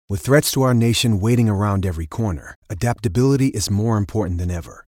With threats to our nation waiting around every corner, adaptability is more important than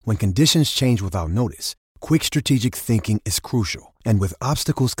ever. When conditions change without notice, quick strategic thinking is crucial. And with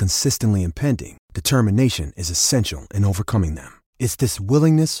obstacles consistently impending, determination is essential in overcoming them. It's this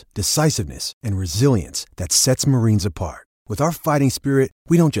willingness, decisiveness, and resilience that sets Marines apart. With our fighting spirit,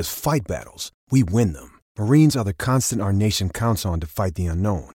 we don't just fight battles, we win them. Marines are the constant our nation counts on to fight the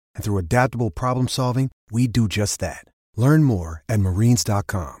unknown. And through adaptable problem solving, we do just that. Learn more at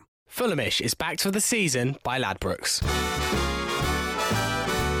marines.com. Fulhamish is backed for the season by Ladbrokes.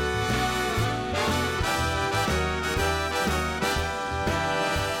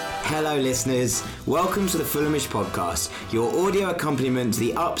 Hello listeners, welcome to the Fulhamish podcast, your audio accompaniment to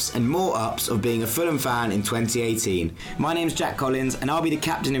the ups and more ups of being a Fulham fan in 2018. My name's Jack Collins and I'll be the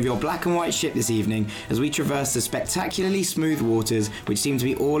captain of your black and white ship this evening as we traverse the spectacularly smooth waters which seem to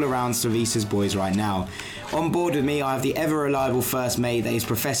be all around Slavisa's boys right now. On board with me I have the ever reliable first mate that is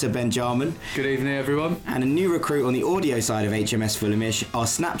Professor Benjamin. Good evening everyone. And a new recruit on the audio side of HMS Fulhamish, our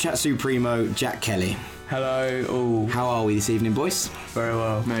Snapchat Supremo, Jack Kelly. Hello all. How are we this evening, boys? Very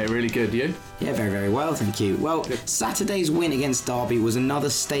well, mate. Really good. You? Yeah, very, very well, thank you. Well, Saturday's win against Derby was another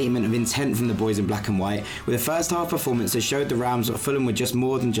statement of intent from the boys in black and white, with a first-half performance that showed the Rams that Fulham were just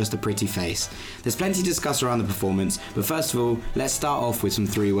more than just a pretty face. There's plenty to discuss around the performance, but first of all, let's start off with some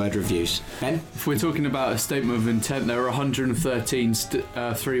three-word reviews. Ben? If we're talking about a statement of intent, there are 113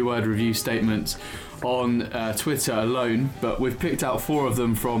 three-word review statements on Twitter alone, but we've picked out 4 of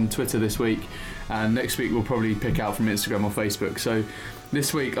them from Twitter this week, and next week we'll probably pick out from Instagram or Facebook. So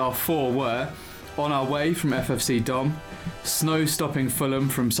this week our 4 were: On Our Way from FFC Dom, Snow Stopping Fulham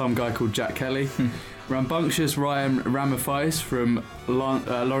from some guy called Jack Kelly, Rambunctious Ryan Ramifies from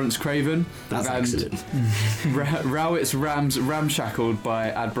Lawrence Craven. That's excellent. Rowett's Rams Ramshackled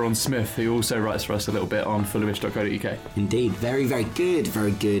by Adbron Smith, who also writes for us a little bit on fulhamish.co.uk. Indeed, very, very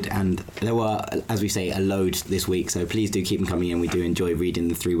good. And there were, as we say, a load this week, so please do keep them coming in. We do enjoy reading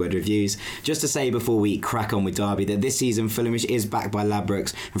the three-word reviews. Just to say before we crack on with Derby that this season Fulhamish is backed by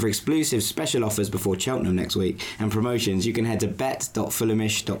Ladbrokes, and for exclusive special offers before Cheltenham next week and promotions, you can head to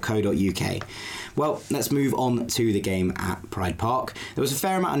bet.fulhamish.co.uk. Well, let's move on to the game at Pride Park. There was a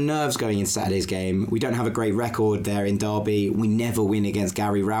fair amount of nerves going into Saturday's game. We don't have a great record there in Derby. We never win against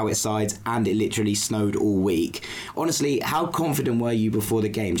Gary Rowett's sides, and it literally snowed all week. Honestly, how confident were you before the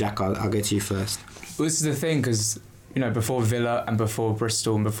game? Jack, I'll go to you first. Well, this is the thing, because before Villa and before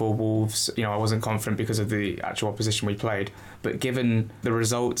Bristol and before Wolves, I wasn't confident because of the actual opposition we played. But given the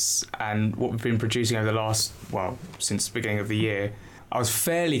results and what we've been producing over the last, since the beginning of the year, I was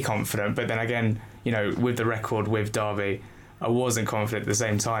fairly confident, but then again, with the record with Derby, I wasn't confident at the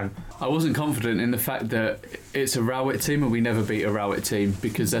same time. I wasn't confident in the fact that it's a Rowett team and we never beat a Rowett team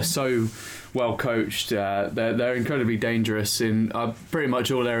because they're so well coached. They're incredibly dangerous in pretty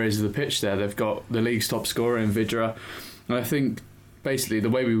much all areas of the pitch there. They've got the league's top scorer in Vidra. And I think basically the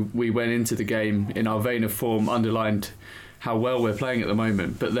way we went into the game in our vein of form underlined how well we're playing at the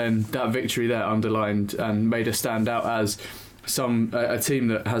moment. But then that victory there underlined and made us stand out as a team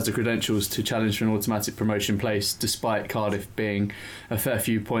that has the credentials to challenge for an automatic promotion place, despite Cardiff being a fair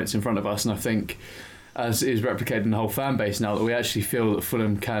few points in front of us. And I think, as is replicated in the whole fan base now, that we actually feel that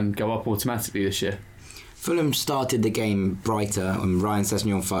Fulham can go up automatically this year. Fulham started the game brighter, and Ryan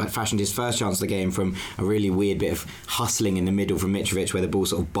Sessegnon fashioned his first chance of the game from a really weird bit of hustling in the middle from Mitrovic where the ball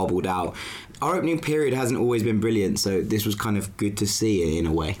sort of bobbled out. Our opening period hasn't always been brilliant, so this was kind of good to see in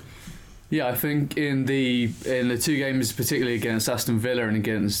a way. Yeah, I think in the 2 games, particularly against Aston Villa and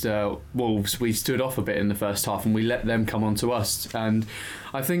against Wolves, we stood off a bit in the first half and we let them come on to us. And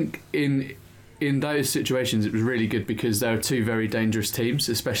I think in those situations it was really good because they were 2 very dangerous teams,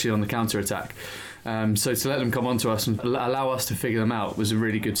 especially on the counter-attack. So to let them come on to us and allow us to figure them out was a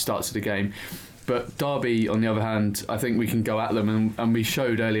really good start to the game. But Derby, on the other hand, I think we can go at them, and we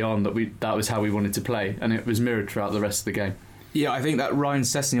showed early on that was how we wanted to play, and it was mirrored throughout the rest of the game. Yeah, I think that Ryan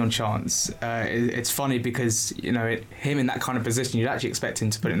Sessegnon chance, it's funny because, him in that kind of position, you'd actually expect him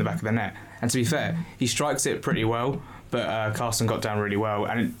to put it in the back of the net. And to be fair, he strikes it pretty well, but Carson got down really well.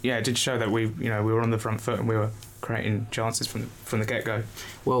 And it did show that we were on the front foot and we were creating chances from the get-go.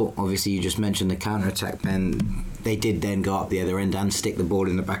 Well, obviously you just mentioned the counter-attack, Ben. They did then go up the other end and stick the ball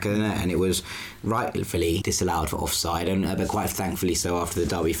in the back of the net, and it was rightfully disallowed for offside, but quite thankfully so after the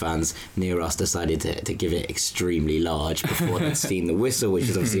Derby fans near us decided to give it extremely large before they'd seen the whistle, which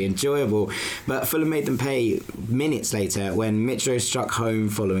is obviously enjoyable. But Fulham made them pay minutes later when Mitro struck home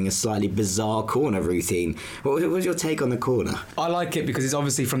following a slightly bizarre corner routine. What was your take on the corner? I like it because it's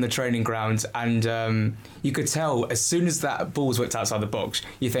obviously from the training ground, and you could tell as soon as that ball's whipped outside the box,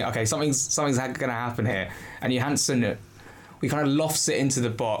 you think, okay, something's going to happen here. And Johansson he kind of lofts it into the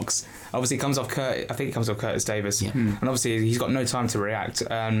box. Obviously, it comes off Curtis Davis, and obviously he's got no time to react.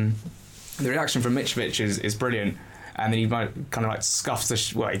 The reaction from Mitrovic is brilliant, and then he might kind of like scuffs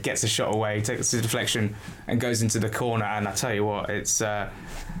he gets the shot away, takes the deflection, and goes into the corner. And I tell you what, it's.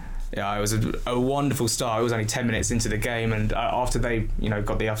 It was a wonderful start. It was only 10 minutes into the game, and after they,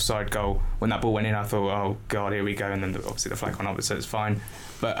 got the offside goal, when that ball went in, I thought, oh God, here we go. And then obviously the flag went over, so it's fine.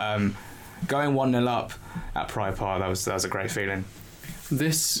 But going 1-0 up at Pride Park, that was a great feeling.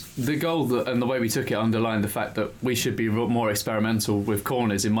 The goal and the way we took it underlined the fact that we should be more experimental with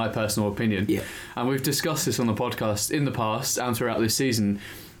corners, in my personal opinion. Yeah. And we've discussed this on the podcast in the past and throughout this season,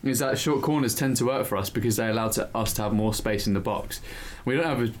 is that short corners tend to work for us because they allow us to have more space in the box. We don't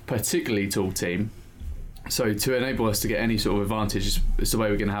have a particularly tall team, so to enable us to get any sort of advantage is the way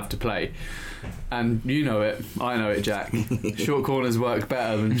we're going to have to play. And you know it, I know it, Jack. Short corners work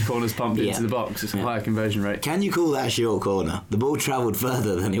better than corners pumped into the box. It's a higher conversion rate. Can you call that a short corner? The ball travelled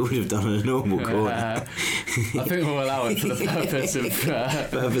further than it would have done on a normal corner. I think we'll allow it for the purpose of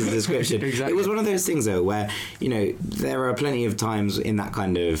purpose of description. Exactly. It was one of those things though where there are plenty of times in that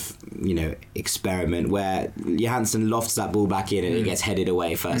kind of experiment where Johansson lofts that ball back in and it gets headed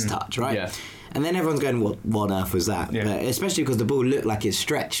away first touch, right? Yeah. And then everyone's going, what on earth was that? Yeah. But especially because the ball looked like it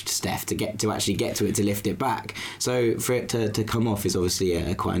stretched, Steph, to actually get to it, to lift it back. So for it to come off is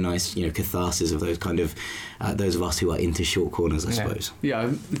obviously quite a nice catharsis of those kind of those of us who are into short corners, I suppose.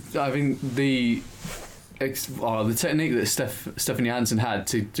 Yeah, I think the technique that Stefan Johansson had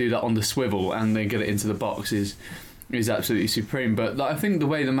to do that on the swivel and then get it into the box is absolutely supreme. But I think the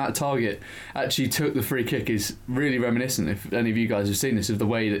way that Matt Targett actually took the free kick is really reminiscent, if any of you guys have seen this, of the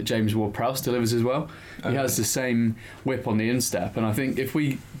way that James Ward-Prowse delivers as well. He has the same whip on the instep, and I think if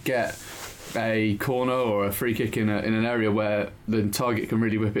we get a corner or a free kick in an area where the target can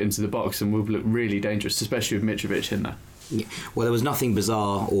really whip it into the box, and we'll look really dangerous, especially with Mitrovic in there. Yeah. Well, there was nothing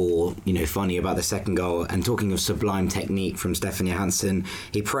bizarre or funny about the second goal. And talking of sublime technique from Stefan Johansson,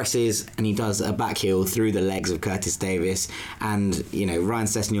 he presses and he does a back heel through the legs of Curtis Davis, and Ryan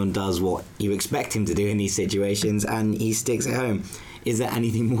Sessegnon does what you expect him to do in these situations, and he sticks it home. Is there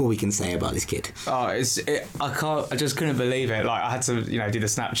anything more we can say about this kid? I just couldn't believe it. Like, I had to, do the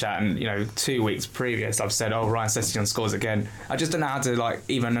Snapchat, and 2 weeks previous, I've said, Ryan Sessegnon scores again. I just don't know how to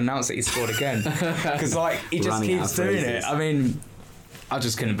even announce that he scored again, because he just keeps doing it. I mean, I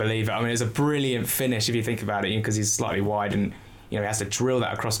just couldn't believe it. I mean, it's a brilliant finish if you think about it, because he's slightly wide, and he has to drill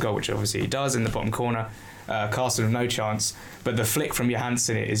that across goal, which obviously he does in the bottom corner. Castle with no chance, but the flick from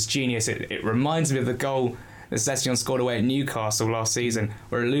Johansson is genius. It reminds me of the goal that Sessegnon scored away at Newcastle last season,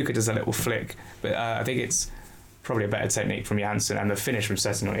 where Luka does a little flick. But I think it's probably a better technique from Johansson, and the finish from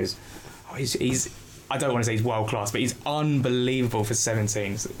Sessegnon is, he's I don't want to say he's world class, but he's unbelievable for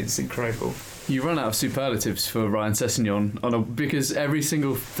 17. It's incredible. You run out of superlatives for Ryan Sessegnon because every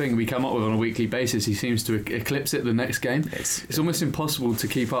single thing we come up with on a weekly basis, he seems to eclipse it the next game. It's almost impossible to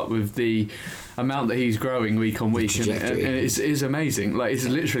keep up with the amount that he's growing week on week, and it's amazing. It's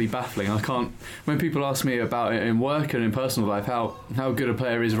literally baffling. I can't. When people ask me about it in work and in personal life, how good a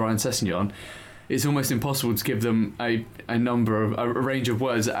player is Ryan Sessegnon, it's almost impossible to give them a range of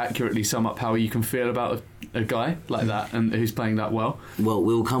words that accurately sum up how you can feel about a guy like that and who's playing that well. Well,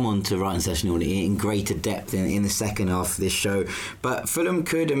 we'll come on to Ryan Sessegnon in greater depth in the second half of this show, but Fulham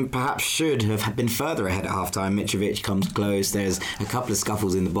could and perhaps should have been further ahead at half-time. Mitrovic comes close. There's a couple of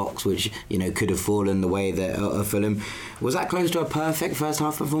scuffles in the box which could have fallen the way that of Fulham. Was that close to a perfect first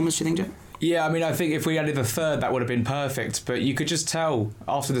half performance, do you think, Joe? Yeah, I mean, I think if we added the third, that would have been perfect. But you could just tell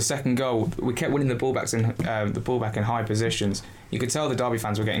after the second goal, we kept winning the ball back in high positions. You could tell the Derby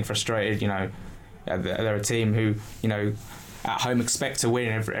fans were getting frustrated. They're a team who, at home expect to win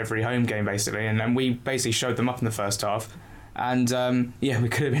every home game basically, and we basically showed them up in the first half. And we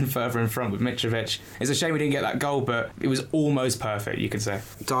could have been further in front with Mitrovic. It's a shame we didn't get that goal, but it was almost perfect, you could say.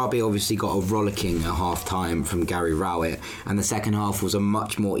 Derby obviously got a rollicking at half-time from Gary Rowett, and the second half was a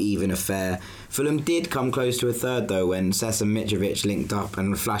much more even affair. Fulham did come close to a third, though, when Sess and Mitrovic linked up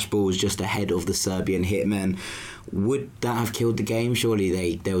and flash balls just ahead of the Serbian hitmen. Would that have killed the game?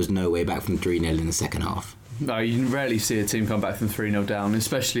 Surely there was no way back from 3-0 in the second half. No, you rarely see a team come back from 3-0 down,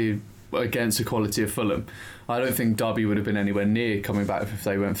 especially against the quality of Fulham. I don't think Derby would have been anywhere near coming back if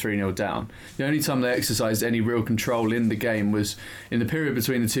they went 3-0 down. The only time they exercised any real control in the game was in the period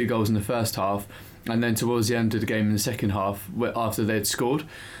between the two goals in the first half, and then towards the end of the game in the second half after they'd scored.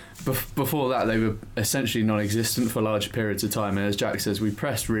 Before that, they were essentially non-existent for large periods of time, and as Jack says, we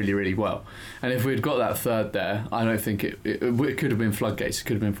pressed really, really well. And if we'd got that third there, I don't think it could have been floodgates. It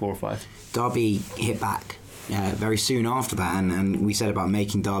could have been 4 or 5. Derby hit back. very soon after that, and we said about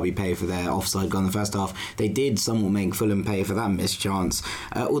making Derby pay for their offside goal in the first half. They did somewhat make Fulham pay for that missed chance,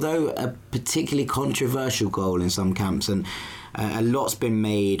 although a particularly controversial goal in some camps, and a lot's been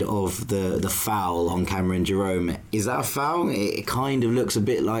made of the foul on Cameron Jerome. Is that a foul? It kind of looks a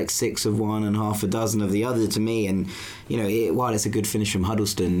bit like 6 of one and half a dozen of the other to me, and while it's a good finish from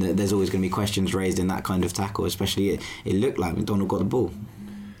Huddleston, there's always going to be questions raised in that kind of tackle, especially it looked like McDonald got the ball.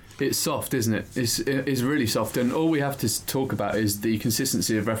 It's soft, isn't it? It's really soft, and all we have to talk about is the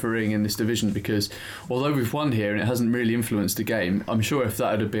consistency of refereeing in this division, because although we've won here and it hasn't really influenced the game, I'm sure if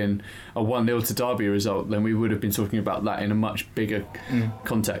that had been a 1-0 to Derby result, then we would have been talking about that in a much bigger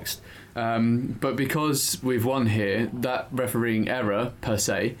context. But because we've won here, that refereeing error, per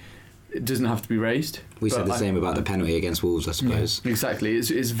se, it doesn't have to be raised. We said the same about the penalty against Wolves, I suppose. Yeah, exactly. It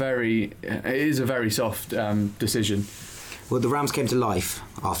is a very soft decision. Well, the Rams came to life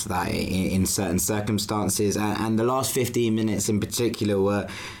after that in certain circumstances, and the last 15 minutes in particular were,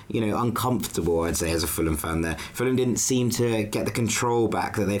 uncomfortable, I'd say, as a Fulham fan there. Fulham didn't seem to get the control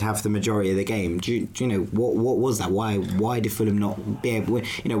back that they'd have for the majority of the game. Do you know, what was that? Why did Fulham not be able...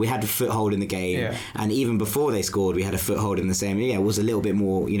 we had a foothold in the game, and even before they scored, we had a foothold in the same... Yeah, it was a little bit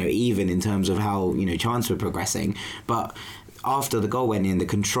more, even in terms of how, chance were progressing, but... After the goal went in, the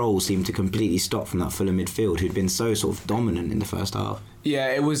control seemed to completely stop from that Fulham midfield, who'd been so sort of dominant in the first half. Yeah,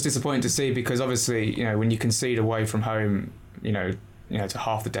 it was disappointing to see, because obviously, when you concede away from home, to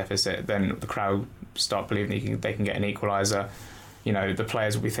half the deficit, then the crowd start believing they can get an equaliser. The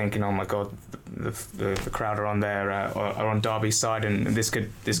players will be thinking, "Oh my God, the crowd are on are on Derby's side, and this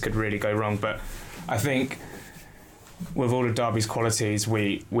could really go wrong." But I think, with all of Derby's qualities,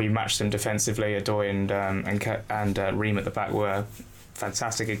 we matched them defensively. Adoy and Ream at the back were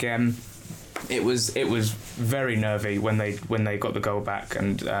fantastic again. It was very nervy when they got the goal back,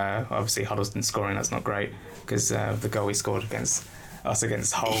 and obviously Huddleston scoring, that's not great, because the goal he scored against us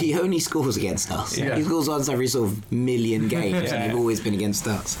against Hull. He only scores against us. Yeah. He scores once every sort of million games, and they've always been against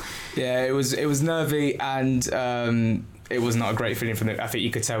us. Yeah, it was nervy, and it was not a great feeling I think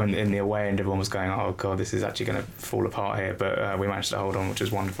you could tell in the away end, everyone was going, "Oh God, this is actually going to fall apart here," but we managed to hold on, which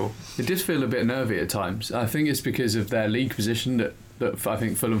was wonderful. It did feel a bit nervy at times. I think it's because of their league position that I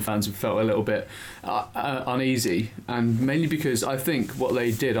think Fulham fans have felt a little bit uneasy, and mainly because I think what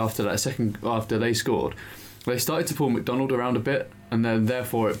they did after they scored, they started to pull McDonald around a bit, and then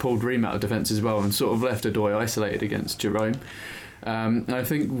therefore it pulled Ream out of defence as well, and sort of left Adoy isolated against Jerome. And I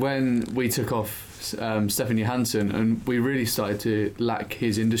think when we took off Stefan Johansson, and we really started to lack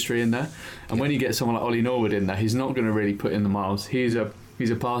his industry in there, and when you get someone like Ollie Norwood in there, he's not going to really put in the miles. He's a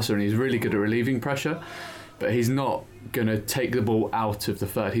passer, and he's really good at relieving pressure, but he's not going to take the ball out of the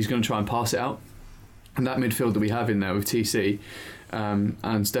third. He's going to try and pass it out, and that midfield that we have in there with TC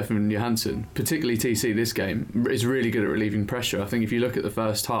and Stefan Johansson, particularly TC this game, is really good at relieving pressure. I think if you look at the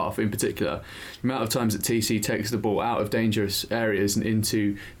first half in particular, the amount of times that TC takes the ball out of dangerous areas and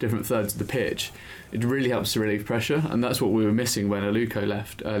into different thirds of the pitch, it really helps to relieve pressure, and that's what we were missing when Aluko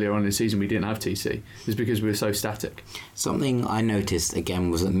left earlier on in the season. We didn't have TC. It's because we were so static. Something I noticed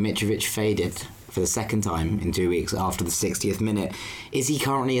again was that Mitrovic faded for the second time in 2 weeks after the 60th minute. Is he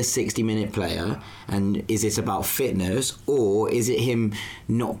currently a 60-minute player, and is it about fitness, or is it him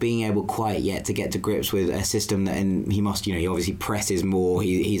not being able quite yet to get to grips with a system that, and he obviously presses more,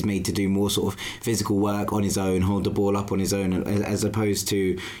 he's made to do more sort of physical work on his own, hold the ball up on his own, as opposed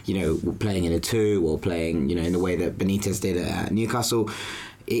to playing in a 2 or playing in the way that Benitez did at Newcastle.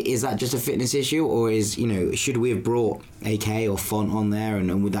 Is that just a fitness issue, or should we have brought AK or Font on there,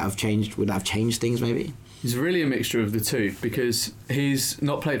 and would that have changed things maybe? It's really a mixture of the two, because he's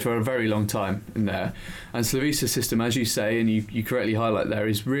not played for a very long time in there, and Slavisa's system, as you say, and you correctly highlight there,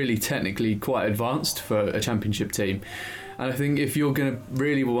 is really technically quite advanced for a championship team. And I think if you're going to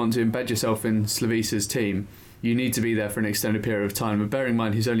really want to embed yourself in Slavisa's team, you need to be there for an extended period of time. And bearing in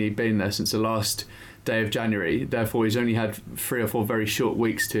mind he's only been there since the last day of January, therefore he's only had 3 or 4 very short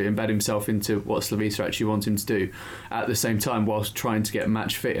weeks to embed himself into what Slavisa actually wants him to do, at the same time whilst trying to get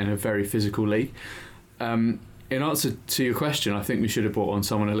match fit in a very physical league. In answer to your question, I think we should have brought on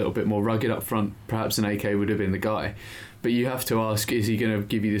someone a little bit more rugged up front. Perhaps an AK would have been the guy, but you have to ask, is he going to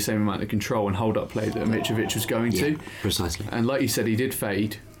give you the same amount of control and hold up play that Mitrovic was going to? Precisely. And like you said, he did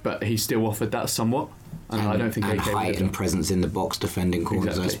fade, but he still offered that somewhat. And I don't think and AK height and presence in the box defending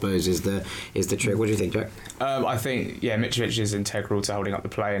corners, exactly. I suppose, is the trick. What do you think, Jack? I think Mitrovic is integral to holding up the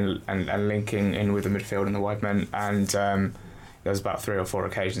play and linking in with the midfield and the wide men. And there was about 3 or 4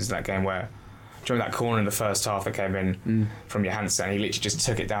 occasions in that game where, during that corner in the first half that came in from Johansson, he literally just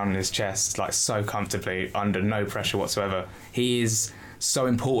took it down in his chest, so comfortably, under no pressure whatsoever. He is so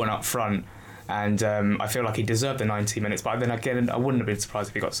important up front. And I feel like he deserved the 90 minutes, but then again, I wouldn't have been surprised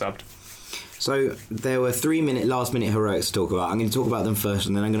if he got subbed. So there were last minute heroics to talk about. I'm going to talk about them first,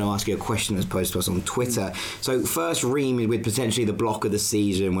 and then I'm going to ask you a question that's posed to us on Twitter. So first, Ream with potentially the block of the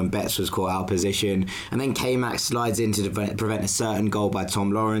season when Betts was caught out of position, and then K-Max slides in to prevent a certain goal by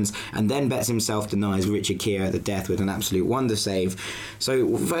Tom Lawrence, and then Betts himself denies Richard Keogh at the death with an absolute wonder save.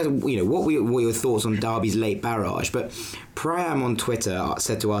 So first, what were your thoughts on Derby's late barrage? But Priam on Twitter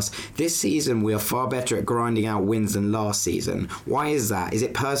said to us, "This season we are far better at grinding out wins than last season. Why is that? Is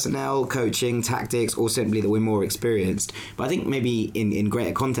it personnel, coaching, tactics, or simply that we're more experienced?" But I think maybe in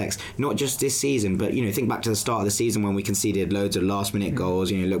greater context, not just this season, but think back to the start of the season when we conceded loads of last minute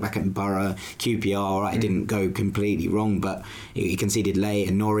goals. Look back at Borough, QPR. Right, it didn't go completely wrong, but he conceded late,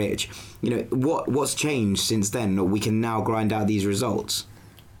 and Norwich. What's changed since then? We can now grind out these results.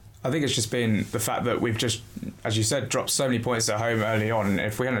 I think it's just been the fact that we've just, as you said, dropped so many points at home early on. And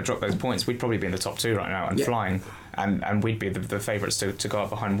if we hadn't dropped those points, we'd probably be in the top 2 right now and flying, and we'd be the favourites to go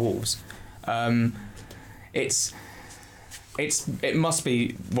up behind Wolves. It must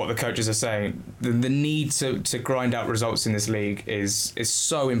be what the coaches are saying. The need to grind out results in this league is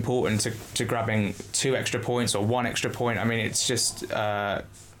so important to grabbing 2 extra points or 1 extra point. I mean, it's just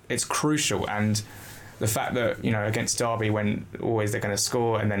it's crucial. And the fact that against Derby, when always they're going to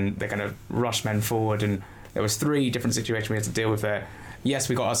score and then they're going to rush men forward, and there was 3 different situations we had to deal with there. Yes,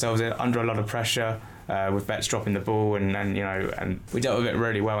 we got ourselves under a lot of pressure with Betts dropping the ball, and we dealt with it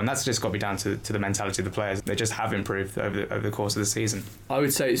really well. And that's just got to be down to the mentality of the players. They just have improved over the course of the season. I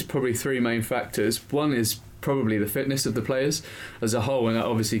would say it's probably 3 main factors. One is probably the fitness of the players as a whole, and that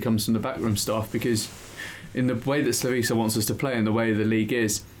obviously comes from the backroom staff, because in the way that Slavisa wants us to play and the way the league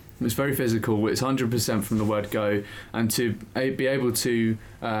is, it's very physical. It's 100% from the word go, and to be able to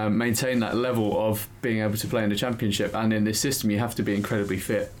maintain that level of being able to play in the Championship and in this system, you have to be incredibly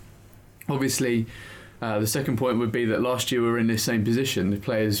fit. Obviously, the second point would be that last year we were in this same position. The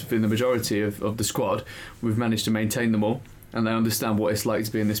players in the majority of the squad, we've managed to maintain them all, and they understand what it's like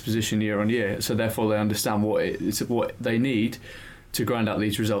to be in this position year on year. So therefore, they understand what they need to grind out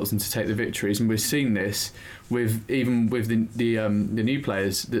these results and to take the victories. And we've seen this with the new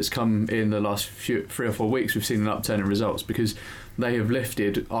players that's come in the last 3 or 4 weeks. We've seen an upturn in results because they have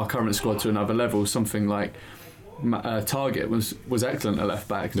lifted our current squad to another level. Something like Target was excellent at left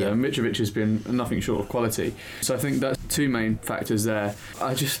back. Mitrovic has been nothing short of quality. So I think that's 2 main factors there.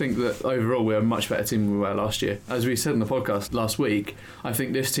 I just think that overall we're a much better team than we were last year. As we said in the podcast last week, I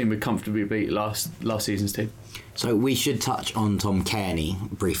think this team would comfortably beat last season's team. So we should touch on Tom Kearney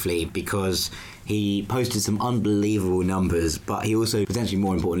briefly, because he posted some unbelievable numbers, but he also, potentially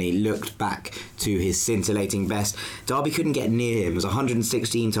more importantly, looked back to his scintillating best. Derby couldn't get near him. It was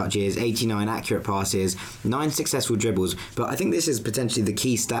 116 touches, 89 accurate passes, 9 successful dribbles, but I think this is potentially the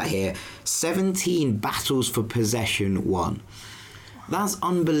key stat here: 17 battles for possession won. That's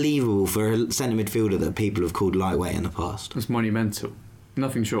unbelievable for a centre midfielder that people have called lightweight in the past. It's monumental.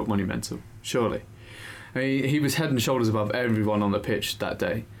 Nothing short of monumental, surely. I mean, he was head and shoulders above everyone on the pitch that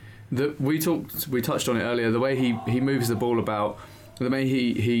day. We touched on it earlier. The way he moves the ball about, the way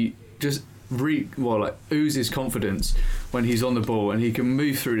he just oozes confidence when he's on the ball, and he can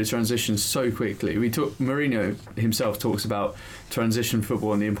move through the transitions so quickly. Mourinho himself talks about transition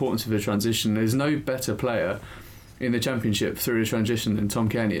football and the importance of the transition. There's no better player in the Championship through the transition than Tom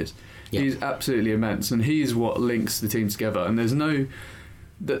Kearney is. Yeah. He's absolutely immense, and he's what links the team together. And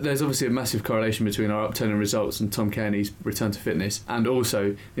there's obviously a massive correlation between our upturn in results and Tom Kearney's return to fitness, and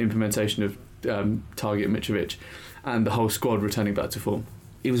also the implementation of Target Mitrovic and the whole squad returning back to form.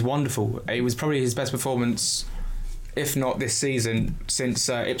 He was wonderful. It was probably his best performance, if not this season, since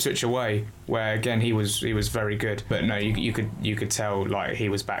Ipswich away, where again he was very good. But no, you could tell like he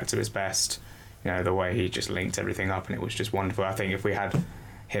was back to his best. The way he just linked everything up, and it was just wonderful. I think if we had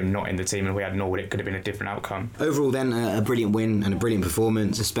him not in the team and we had Norwood, it could have been a different outcome. Overall then, a brilliant win and a brilliant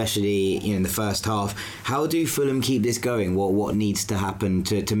performance, especially in the first half. How do Fulham keep this going? What needs to happen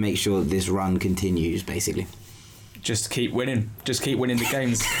to make sure that this run continues, basically? Just keep winning the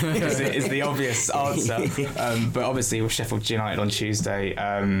games is the obvious answer. But obviously with Sheffield United on Tuesday,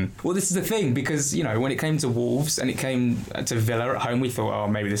 well, this is the thing, because when it came to Wolves and it came to Villa at home, we thought,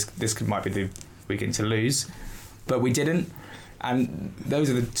 maybe this might be the weekend to lose, but we didn't. And those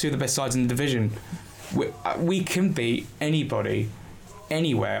are the 2 of the best sides in the division. We can beat anybody,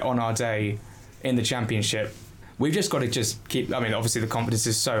 anywhere on our day in the Championship. We've just got to just keep... I mean, obviously the confidence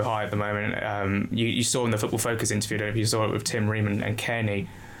is so high at the moment. You saw in the Football Focus interview, I don't know if you saw it with Tim Ream and Kearney,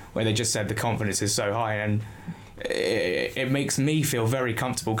 where they just said the confidence is so high. And it makes me feel very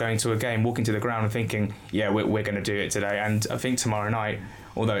comfortable going to a game, walking to the ground and thinking, yeah, we're going to do it today. And I think tomorrow night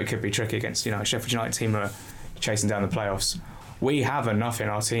although it could be tricky against a Sheffield United team who are chasing down the playoffs. We have enough in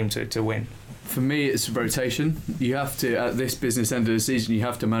our team to win. For me, it's rotation. You have to, at this business end of the season, you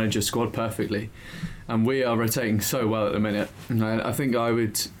have to manage your squad perfectly. And we are rotating so well at the minute. And I think I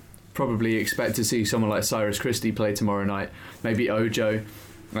would probably expect to see someone like Cyrus Christie play tomorrow night, maybe Ojo.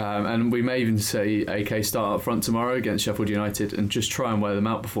 And we may even see AK start up front tomorrow against Sheffield United and just try and wear them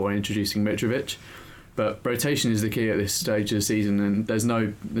out before introducing Mitrovic. But rotation is the key at this stage of the season, and there's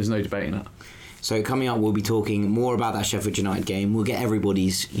no debating that. So coming up, we'll be talking more about that Sheffield United game. We'll get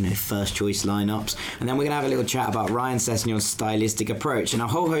everybody's, first choice lineups, and then we're going to have a little chat about Ryan Sessegnon's stylistic approach and a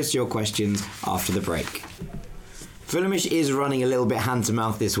whole host of your questions after the break. Fulhamish is running a little bit hand to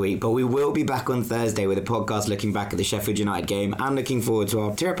mouth this week, but we will be back on Thursday with a podcast looking back at the Sheffield United game and looking forward to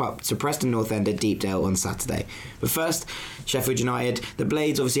our trip up to Preston North End at Deepdale on Saturday. But first, Sheffield United. The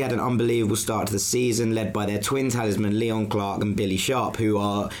Blades obviously had an unbelievable start to the season, led by their twin talisman Leon Clarke and Billy Sharp, who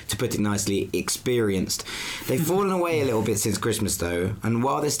are, to put it nicely, experienced. They've fallen away a little bit since Christmas though, and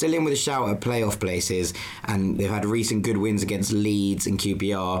while they're still in with a shout at playoff places, and they've had recent good wins against Leeds and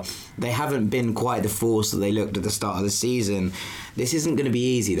QPR, they haven't been quite the force that they looked at the start of the season. This isn't going to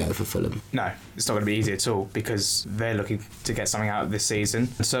be easy though for Fulham. No, it's not going to be easy at all because they're looking to get something out of this season.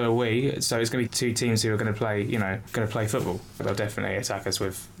 So are we. So it's going to be two teams who are going to play, going to play football. They'll definitely attack us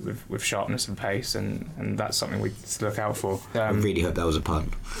with sharpness and pace, and that's something we need to look out for. I really hope that was a pun.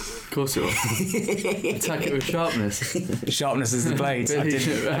 Of course it was. Attack it with sharpness. Sharpness is the Blades. I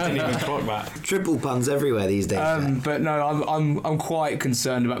didn't even thought that. Triple puns everywhere these days. But no, I'm quite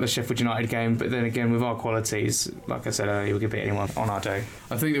concerned about the Sheffield United game. But then again, with our qualities, like I said earlier, we could beat anyone on our day.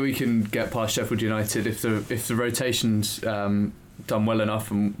 I think that we can get past Sheffield United if the rotation's done well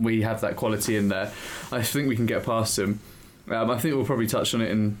enough and we have that quality in there. I think we can get past them. I think we'll probably touch on it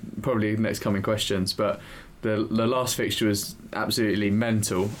in probably next coming questions, but the last fixture was absolutely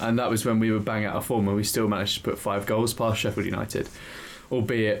mental, and that was when we were bang out of form and we still managed to put 5 goals past Sheffield United,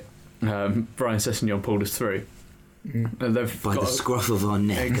 albeit Brian Sessegnon pulled us through. By the scruff of our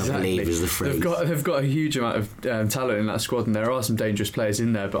neck, exactly. I believe is the phrase. They've got a huge amount of talent in that squad, and there are some dangerous players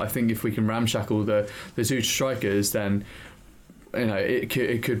in there, but I think if we can ramshackle the 2 strikers, then it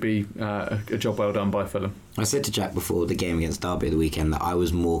could be a job well done by Fulham. I said to Jack before the game against Derby at the weekend that I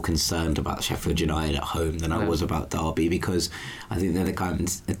was more concerned about Sheffield United at home than I was about Derby, because I think they're the kind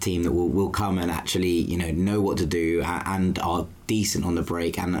of team that will come and actually know what to do and are decent on the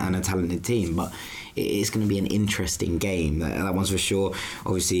break and a talented team. But it's going to be an interesting game, that one's for sure.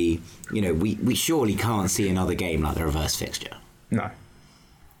 Obviously, we surely can't see another game like the reverse fixture. No.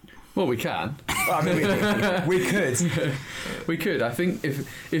 Well, we can. I mean, we could. We could. I think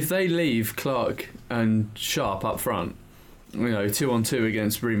if they leave Clarke and Sharp up front, 2-on-2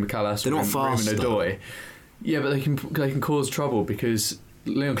 against Reem McCallas, they're not fast. Yeah, but they can cause trouble because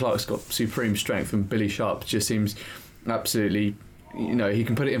Leon Clarke's got supreme strength and Billy Sharp just seems absolutely, he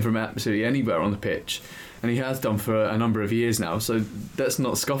can put it in from absolutely anywhere on the pitch. And he has done for a number of years now, so let's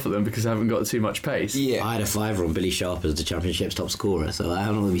not scoff at them because they haven't got too much pace. Yeah, I had a 5 on Billy Sharp as the Championship's top scorer, so I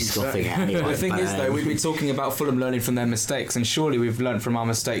don't want to be scoffing at anyone. The thing is, though, we've been talking about Fulham learning from their mistakes, and surely we've learned from our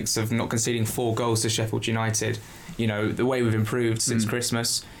mistakes of not conceding 4 goals to Sheffield United. The way we've improved since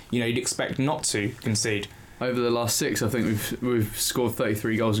Christmas, you'd expect not to concede. Over the last 6, I think we've scored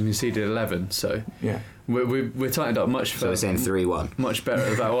 33 goals and conceded 11. So yeah, we're tightened up much. So we're saying 3-1. Much better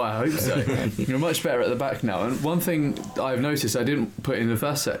at the back. Well, I hope so. You're much better at the back now. And one thing I've noticed I didn't put in the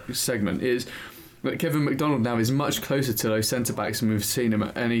first segment is that Kevin McDonald now is much closer to those centre backs than we've seen him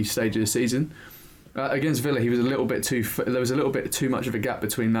at any stage of the season. Against Villa, he was there was a little bit too much of a gap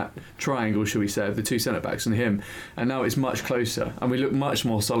between that triangle, shall we say, of the 2 centre backs and him. And now it's much closer, and we look much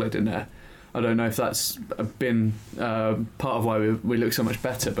more solid in there. I don't know if that's been part of why we look so much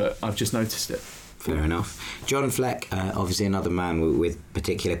better, but I've just noticed it. Fair enough. John Fleck, obviously another man with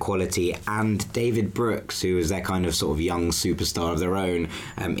particular quality, and David Brooks, who is their kind of sort of young superstar of their own,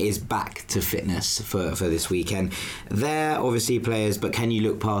 is back to fitness for this weekend. They're obviously players, but can you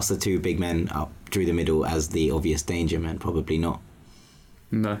look past the 2 big men up through the middle as the obvious danger men? Probably not.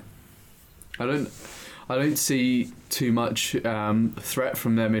 No. I don't see too much threat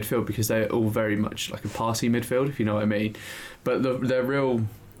from their midfield because they're all very much like a passy midfield, if you know what I mean. But their real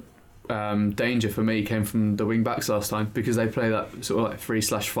danger for me came from the wing backs last time, because they play that sort of like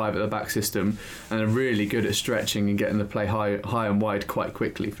 3/5 at the back system and are really good at stretching and getting the play high and wide quite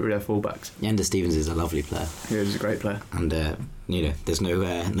quickly through their fullbacks. Enda Stevens is a lovely player. Yeah, he's a great player. And there's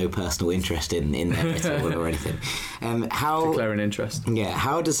no personal interest in their or anything. How declare an interest. Yeah,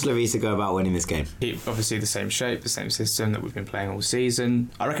 how does Slavisa go about winning this game? Keep obviously the same shape, the same system that we've been playing all season.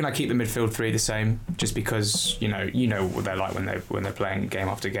 I reckon I keep the midfield three the same, just because you know what they're like when they're playing game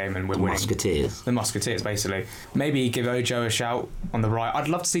after game and we're winning. The Musketeers, basically. Maybe give Ojo a shout on the right. I'd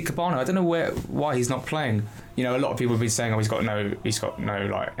love to see Cabano. I don't know why he's not playing. A lot of people have been saying, he's got no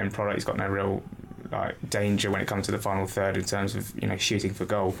like end product. He's got no real like danger when it comes to the final third in terms of shooting for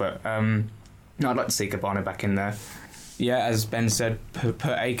goal. But I'd like to see Cabano back in there. Yeah, as Ben said, put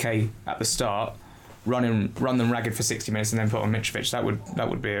AK at the start, run them ragged for 60 minutes, and then put on Mitrovic. That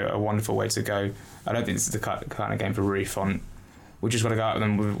would be a wonderful way to go. I don't think this is the kind of game for Refont. We just got to go out with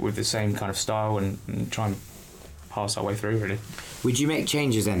them with the same kind of style and try and pass our way through, really. Would you make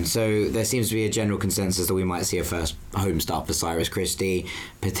changes then? So there seems to be a general consensus that we might see a first home start for Cyrus Christie,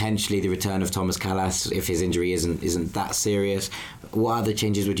 potentially the return of Thomas Callas if his injury isn't that serious. What other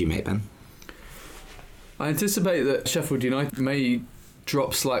changes would you make, Ben? I anticipate that Sheffield United may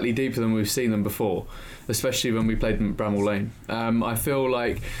drop slightly deeper than we've seen them before, especially when we played them at Bramall Lane. I feel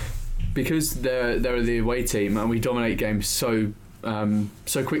like because they're the away team and we dominate games so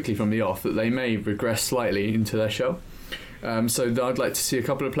quickly from the off that they may regress slightly into their shell. So I'd like to see a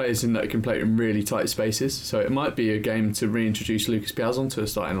couple of players in that can play in really tight spaces. So it might be a game to reintroduce Lucas Piazon to a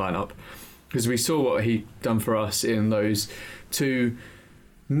starting lineup, because we saw what he done for us in those two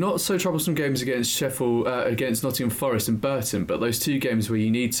not so troublesome games against against Nottingham Forest and Burton, but those two games where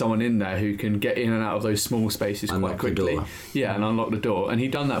you need someone in there who can get in and out of those small spaces quite quickly. And unlock the door. And he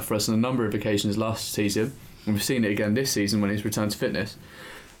done that for us on a number of occasions last season, and we've seen it again this season when he's returned to fitness.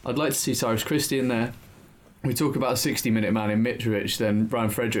 I'd like to see Cyrus Christie in there. We talk about a 60-minute man in Mitrovic, then Ryan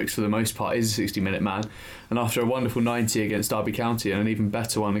Fredericks for the most part is a 60-minute man, and after a wonderful 90 against Derby County and an even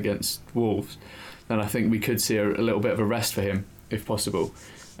better one against Wolves, then I think we could see a little bit of a rest for him if possible.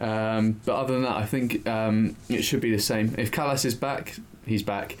 But other than that, I think it should be the same. If Callas is back, he's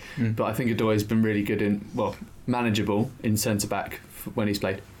back, but I think Adoy's been really good manageable in centre-back when he's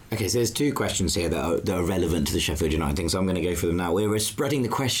played. Okay, so there's two questions here that are relevant to the Sheffield United thing, so I'm going to go through them now. We're spreading the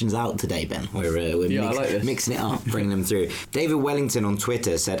questions out today, Ben. We're mixing it up, bringing them through. David Wellington on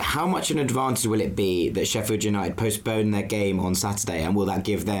Twitter said, how much an advantage will it be that Sheffield United postpone their game on Saturday, and will that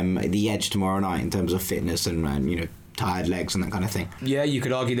give them the edge tomorrow night in terms of fitness and tired legs and that kind of thing? Yeah, you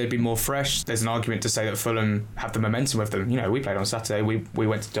could argue they'd be more fresh. There's an argument to say that Fulham have the momentum with them. We played on Saturday, we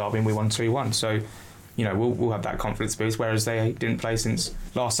went to Derby and we won 3-1, so we'll have that confidence boost, whereas they didn't play since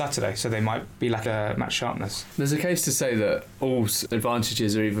last Saturday, so they might be like a match sharpness. There's a case to say that all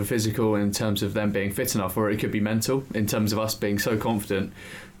advantages are either physical in terms of them being fit enough, or it could be mental in terms of us being so confident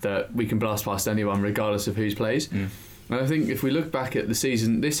that we can blast past anyone regardless of who plays. And I think if we look back at this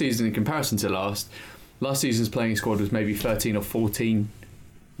season in comparison to last season's playing squad was maybe 13 or 14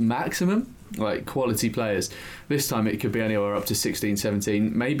 maximum, like quality players. This time it could be anywhere up to 16,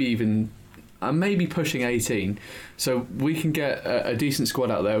 17, maybe pushing 18, so we can get a decent squad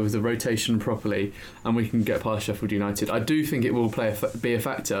out there with the rotation properly, and we can get past Sheffield United. I do think it will be a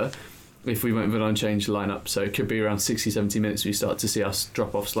factor if we went with an unchanged lineup, so it could be around 60-70 minutes we start to see us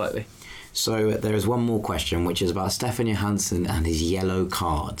drop off slightly. So there is one more question, which is about Stefan Johansson and his yellow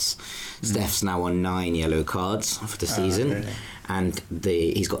cards. Steph's now on 9 yellow cards for the season, really? And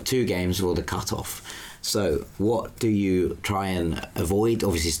he's got 2 games for the cut-off. So what do you try and avoid?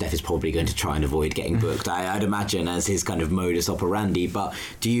 Obviously, Steph is probably going to try and avoid getting booked, I'd imagine, as his kind of modus operandi. But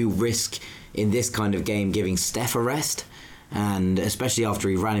do you risk, in this kind of game, giving Steph a rest? And especially after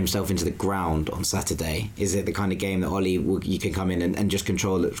he ran himself into the ground on Saturday, is it the kind of game that Ollie, you can come in and just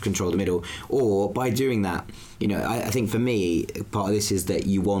control the middle? Or by doing that, I think for me, part of this is that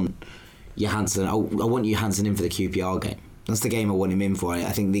you want Johansson. I want Johansson in for the QPR game. That's the game I want him in for. I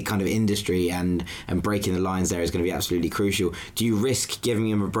think the kind of industry and breaking the lines there is going to be absolutely crucial. Do you risk giving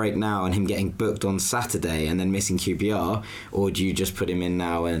him a break now and him getting booked on Saturday and then missing QPR, or do you just put him in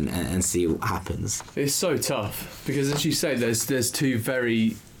now and see what happens? It's so tough because, as you say, there's 2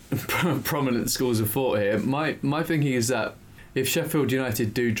 very prominent schools of thought here. My thinking is that if Sheffield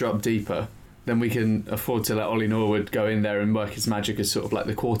United do drop deeper, then we can afford to let Ollie Norwood go in there and work his magic as sort of like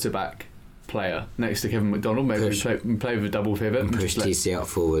the quarterback player next to Kevin McDonald. Maybe we play with a double pivot and push TC out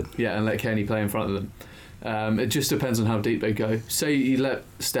forward. Yeah, and let Kenny play in front of them. It just depends on how deep they go. Say you let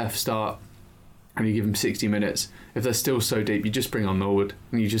Steph start and you give him 60 minutes. If they're still so deep, you just bring on Norwood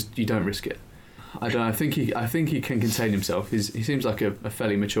and you don't risk it. I don't know. I think he can contain himself. He seems like a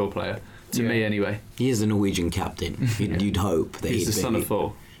fairly mature player to me anyway. He is the Norwegian captain. You'd hope that he's the son of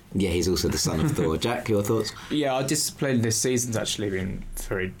Thor. Yeah, he's also the son of Thor. Jack, your thoughts? Yeah, our discipline this season's actually been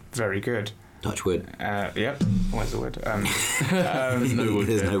very, very good. Touch wood. Yep. Where's the wood? No wood.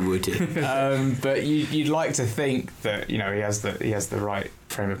 There's no wood here. But you'd like to think that he has the right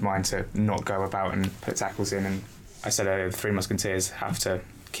frame of mind to not go about and put tackles in. And I said earlier, the Three Musketeers have to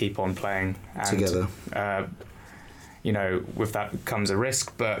keep on playing together. With that comes a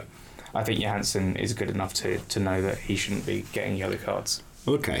risk, but I think Johansson is good enough to know that he shouldn't be getting yellow cards.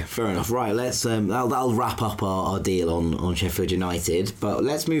 Okay, fair enough. Right, let's that'll wrap up our deal on Sheffield United. But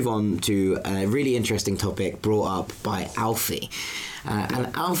let's move on to a really interesting topic brought up by Alfie. And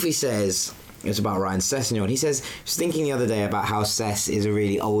Alfie says, it's about Ryan Sessegnon. He says, I was thinking the other day about how Sess is a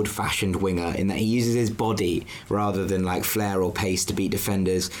really old-fashioned winger in that he uses his body rather than like flair or pace to beat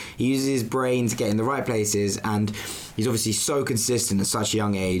defenders. He uses his brain to get in the right places, and he's obviously so consistent at such a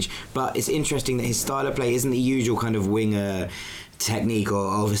young age. But it's interesting that his style of play isn't the usual kind of winger technique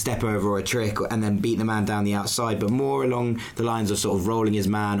or of a step over or a trick and then beat the man down the outside, but more along the lines of sort of rolling his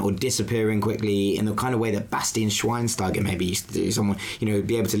man or disappearing quickly in the kind of way that Bastian Schweinsteiger maybe used to do. Someone,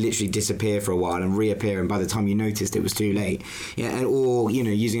 be able to literally disappear for a while and reappear, and by the time you noticed it was too late. Yeah, or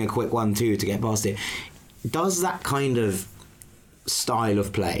using a quick 1-2 to get past it. Does that kind of style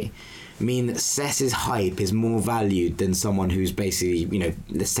of play mean that Sess's hype is more valued than someone who's basically,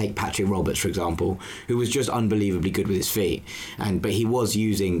 let's take Patrick Roberts, for example, who was just unbelievably good with his feet, but he was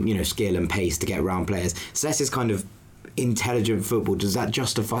using, skill and pace to get around players. Sess's kind of intelligent football, does that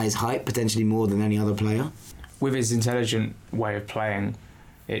justify his hype potentially more than any other player? With his intelligent way of playing,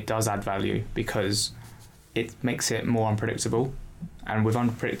 it does add value because it makes it more unpredictable, and with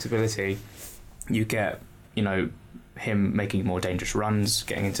unpredictability, you get, him making more dangerous runs,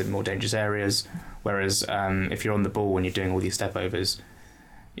 getting into more dangerous areas, whereas if you're on the ball and you're doing all these step overs,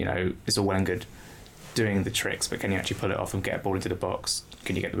 it's all well and good doing the tricks, but can you actually pull it off and get a ball into the box?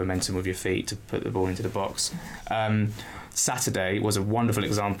 Can you get the momentum with your feet to put the ball into the box? Saturday was a wonderful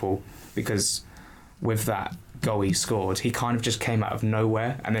example because with that goal he scored, he kind of just came out of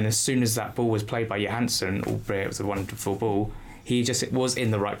nowhere, and then as soon as that ball was played by Johansson, albeit it was a wonderful ball, he just was in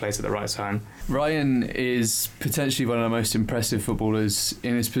the right place at the right time. Ryan is potentially one of the most impressive footballers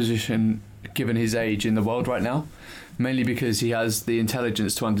in his position, given his age, in the world right now, mainly because he has the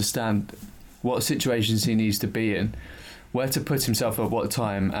intelligence to understand what situations he needs to be in, where to put himself at what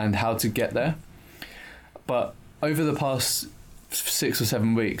time, and how to get there. But over the past 6 or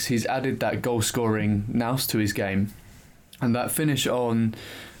 7 weeks, he's added that goal-scoring nous to his game, and that finish on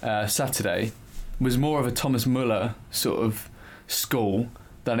Saturday was more of a Thomas Muller sort of school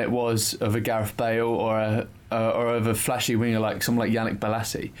than it was of a Gareth Bale or of a flashy winger like someone like Yannick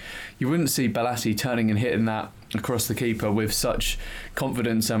Bolasie. You wouldn't see Bolasie turning and hitting that across the keeper with such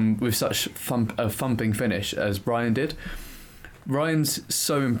confidence and with such a thumping finish as Ryan did. Ryan's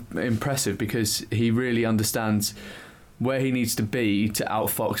so impressive because he really understands where he needs to be to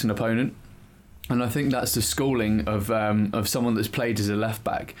outfox an opponent. And I think that's the schooling of someone that's played as a left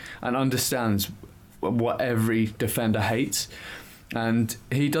back and understands what every defender hates. And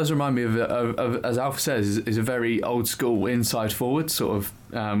he does remind me of as Alf says, is a very old school inside forward sort of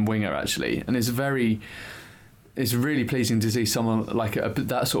winger actually, and it's really pleasing to see someone like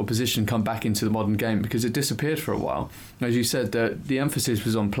that sort of position come back into the modern game because it disappeared for a while. As you said, the emphasis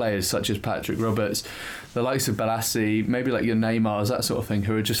was on players such as Patrick Roberts, the likes of Bolasie, maybe like your Neymars, that sort of thing,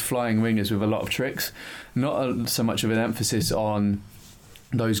 who are just flying wingers with a lot of tricks. Not so much of an emphasis on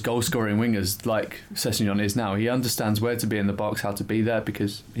those goal-scoring wingers like Sessegnon is now. He understands where to be in the box, how to be there,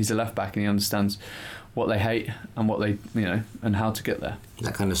 because he's a left-back and he understands what they hate and what they, and how to get there.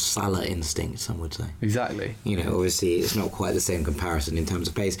 That kind of Salah instinct, some would say. Exactly. Obviously it's not quite the same comparison in terms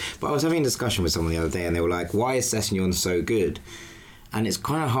of pace. But I was having a discussion with someone the other day and they were like, why is Sessegnon so good? And it's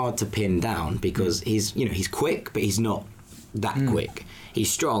kind of hard to pin down because he's quick, but he's not that quick. He's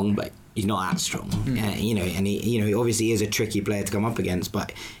strong, but he's not that strong, and he obviously is a tricky player to come up against,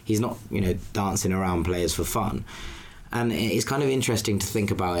 but he's not dancing around players for fun. And it's kind of interesting to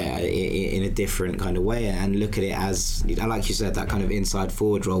think about it in a different kind of way and look at it as, like you said, that kind of inside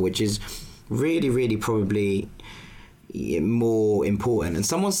forward role, which is really, really probably more important. And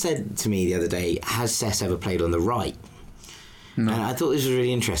someone said to me the other day, has Sess ever played on the right? No. And I thought this was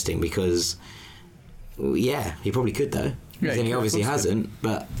really interesting because, he probably could though. Yeah, he obviously hasn't,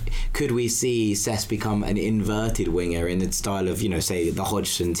 but could we see Sess become an inverted winger in the style of, say, the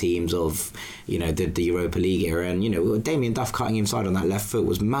Hodgson teams of, the Europa League era? And, Damien Duff cutting inside on that left foot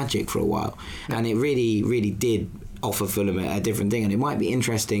was magic for a while. Yeah. And it really, really did offer Fulham a different thing. And it might be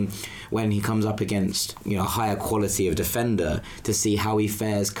interesting when he comes up against, a higher quality of defender to see how he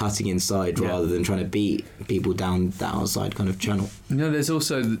fares cutting inside rather than trying to beat people down that outside kind of channel. There's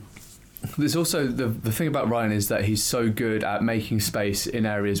also there's also the thing about Ryan is that he's so good at making space in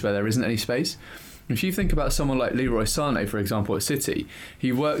areas where there isn't any space. If you think about someone like Leroy Sané, for example, at City,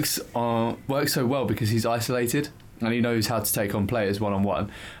 he works so well because he's isolated and he knows how to take on players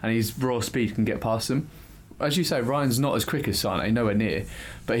one-on-one, and his raw speed can get past them. As you say, Ryan's not as quick as Sané, nowhere near,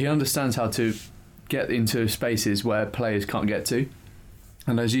 but he understands how to get into spaces where players can't get to.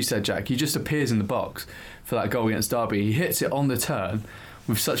 And as you said, Jack, he just appears in the box for that goal against Derby. He hits it on the turn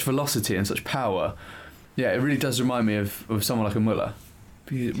with such velocity and such power. Yeah, it really does remind me of someone like a Muller.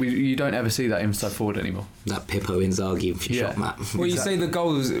 You don't ever see that inside forward anymore. That Pippo Inzaghi shot, Matt. Well, you say the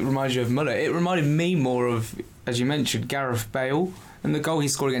goals remind you of Muller. It reminded me more of, as you mentioned, Gareth Bale. And the goal he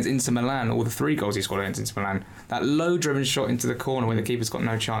scored against Inter Milan, or the 3 goals he scored against Inter Milan, that low-driven shot into the corner when the keeper's got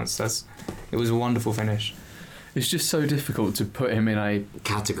no chance. It was a wonderful finish. It's just so difficult to put him in a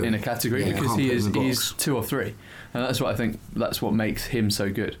category because he's 2 or 3, and that's what I think. That's what makes him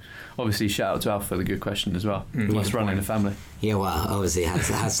so good. Obviously, shout out to Alf for the good question as well. Plus running the family. Yeah, well, obviously it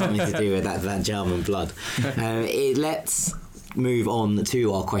has something to do with that German blood. Let's move on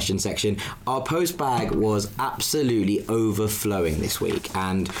to our question section. Our post bag was absolutely overflowing this week,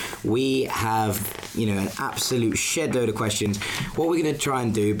 and we have an absolute shed load of questions. What we're going to try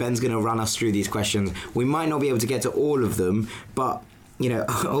and do, Ben's going to run us through these questions. We might not be able to get to all of them, but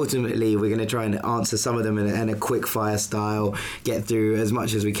ultimately we're going to try and answer some of them in a quick fire style, get through as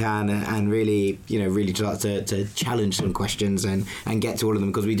much as we can, and really try to challenge some questions and get to all of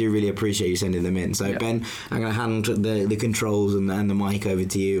them, because we do really appreciate you sending them in. So yeah. Ben, I'm going to hand the controls and the mic over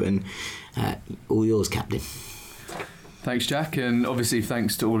to you, and all yours, Captain. Thanks, Jack, and obviously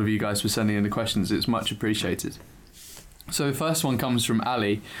thanks to all of you guys for sending in the questions. It's much appreciated. So the first one comes from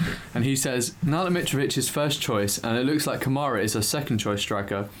Ali, and he says, now that Mitrovic is first choice and it looks like Kamara is a second choice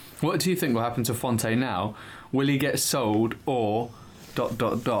striker, what do you think will happen to Fonte now? Will he get sold or ...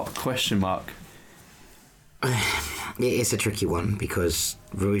 It's a tricky one, because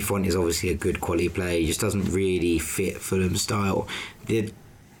Rui Font is obviously a good quality player. He just doesn't really fit Fulham's style. The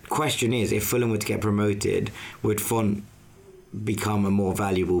question is, if Fulham were to get promoted, would Font become a more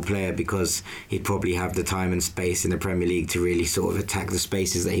valuable player, because he'd probably have the time and space in the Premier League to really sort of attack the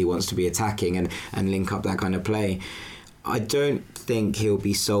spaces that he wants to be attacking and link up that kind of play? I don't think he'll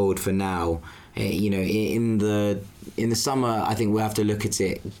be sold for now. In the summer, I think we'll have to look at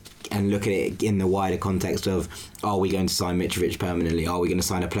it in the wider context of, are we going to sign Mitrovic permanently? Are we going to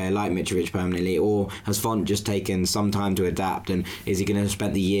sign a player like Mitrovic permanently? Or has Font just taken some time to adapt, and is he going to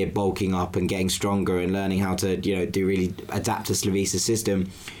spend the year bulking up and getting stronger and learning how to do really adapt to Slavisa's system?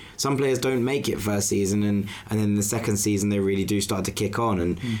 Some players don't make it first season, and then the second season they really do start to kick on.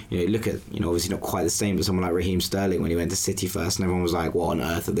 And look at obviously not quite the same, but someone like Raheem Sterling when he went to City first, and everyone was like, what on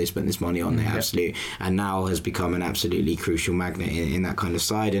earth have they spent this money on? Absolute, and now has become an absolutely crucial magnet in that kind of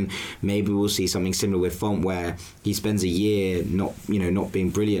side. And maybe we'll see something similar with Font, where he spends a year not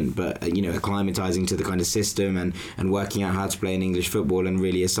being brilliant, but acclimatizing to the kind of system and working out how to play in English football, and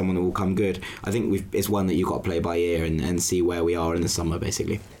really is someone that will come good. I think it's one that you've got to play by ear and see where we are in the summer,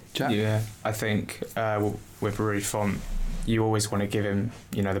 basically. Jack? Yeah, I think with Rui Font, you always want to give him,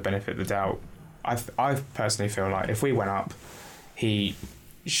 the benefit of the doubt. I personally feel like if we went up, he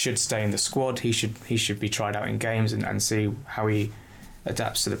should stay in the squad. He should be tried out in games and see how he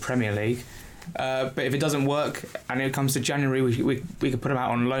adapts to the Premier League. But if it doesn't work and it comes to January, we could put him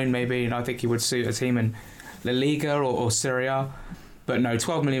out on loan maybe, and I think he would suit a team in La Liga or Serie A. But no,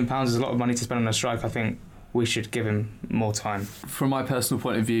 £12 million is a lot of money to spend on a striker. I think we should give him more time. From my personal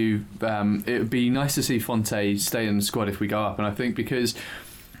point of view, it would be nice to see Fonte stay in the squad if we go up, and I think because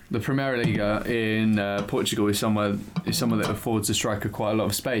the Primeira Liga in Portugal is somewhere that affords a striker quite a lot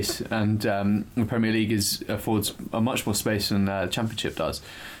of space, and the Premier League affords a much more space than the Championship does.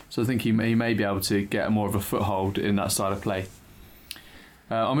 So I think he may be able to get more of a foothold in that style of play.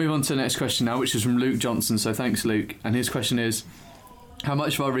 I'll move on to the next question now, which is from Luke Johnson. So thanks, Luke. And his question is, how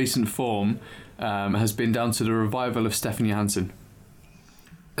much of our recent form has been down to the revival of Stefan Johansson?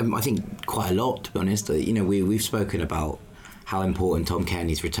 I think quite a lot, to be honest. We've spoken about how important Tom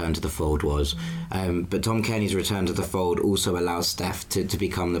Kearney's return to the fold was, but Tom Kearney's return to the fold also allows Steph to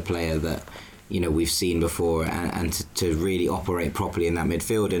become the player that we've seen before, and to really operate properly in that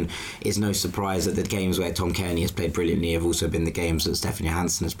midfield. And it's no surprise that the games where Tom Kearney has played brilliantly have also been the games that Stefan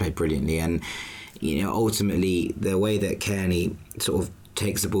Johansson has played brilliantly. And ultimately the way that Kearney sort of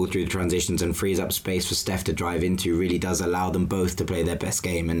takes the ball through the transitions and frees up space for Steph to drive into really does allow them both to play their best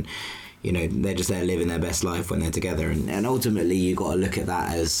game, and they're just there living their best life when they're together. And ultimately you got to look at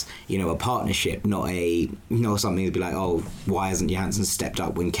that as a partnership, not something to be like, oh, why hasn't Johansson stepped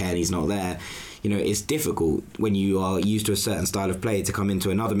up when Kearney's not there? it's difficult when you are used to a certain style of play to come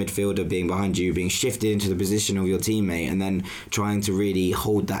into another midfielder being behind you, being shifted into the position of your teammate, and then trying to really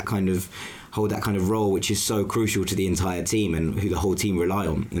hold that kind of role, which is so crucial to the entire team and who the whole team rely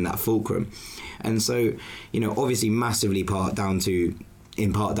on in that fulcrum. And so, obviously massively in part down to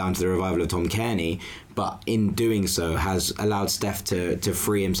the revival of Tom Kearney, but in doing so has allowed Steph to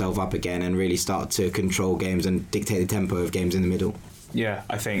free himself up again and really start to control games and dictate the tempo of games in the middle. Yeah,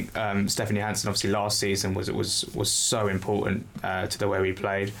 I think Stefan Johansson obviously last season was so important to the way we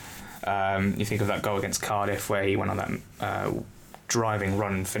played. You think of that goal against Cardiff where he went on that driving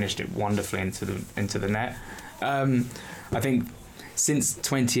run and finished it wonderfully into the net. I think since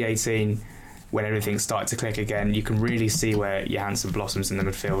 2018, when everything started to click again, you can really see where Johansson blossoms in the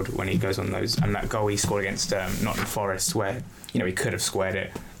midfield when he goes on those. And that goal he scored against Nottingham Forest, where he could have squared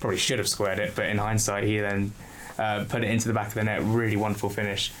it, probably should have squared it, but in hindsight he then put it into the back of the net. Really wonderful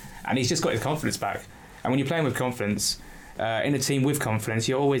finish, and he's just got his confidence back. And when you're playing with confidence, in a team with confidence,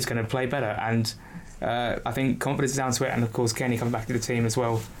 you're always going to play better. And I think confidence is down to it, and of course Kenny coming back to the team as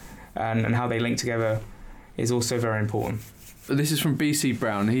well, and how they link together is also very important. This is from BC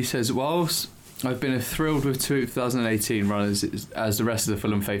Brown. He says, whilst I've been thrilled with 2018 run as the rest of the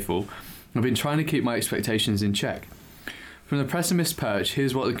Fulham faithful, I've been trying to keep my expectations in check. From the pessimist perch,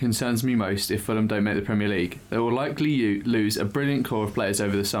 here's what concerns me most if Fulham don't make the Premier League. They will likely lose a brilliant core of players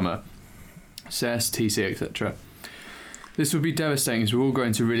over the summer. Cess, TC, etc. This would be devastating as we're all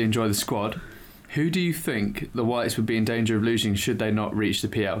going to really enjoy the squad. Who do you think the Whites would be in danger of losing should they not reach the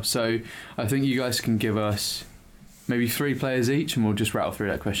PL? So I think you guys can give us maybe 3 players each and we'll just rattle through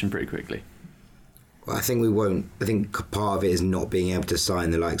that question pretty quickly. Well, I think we won't. I think part of it is not being able to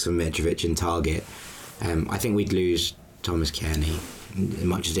sign the likes of Mitrovic and Target. I think we'd lose Thomas Kearney. As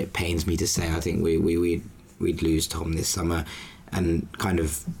much as it pains me to say, I think we'd lose Tom this summer, and kind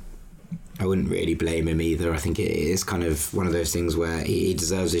of I wouldn't really blame him either. I think it is kind of one of those things where he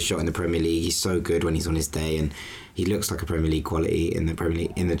deserves his shot in the Premier League. He's so good when he's on his day, and he looks like a Premier League quality in the Premier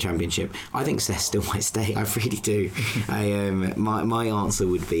League, in the Championship. I think Seth still might stay. I really do. My answer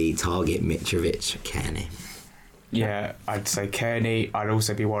would be Target, Mitrovic, Kearney. Yeah, I'd say Kearney. I'd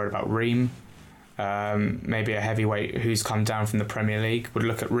also be worried about Ream. Maybe a heavyweight who's come down from the Premier League would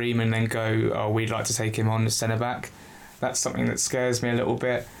look at Ream and then go, "Oh, we'd like to take him on as centre back." That's something that scares me a little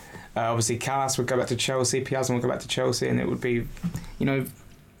bit. Obviously, Callas would go back to Chelsea. Piazza would go back to Chelsea, and it would be, it'd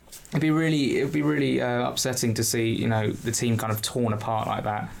be really upsetting to see the team kind of torn apart like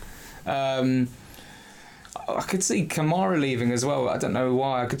that. I could see Kamara leaving as well. I don't know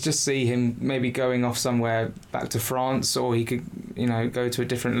why. I could just see him maybe going off somewhere back to France, or he could go to a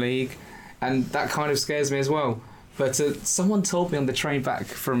different league, and that kind of scares me as well. But someone told me on the train back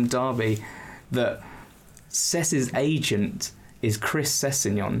from Derby that Cess's agent is Chris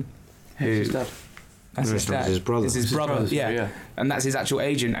Sessegnon, who that's his dad. His brother. It's his brother, yeah. And that's his actual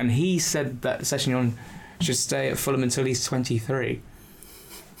agent. And he said that Sessegnon should stay at Fulham until he's 23.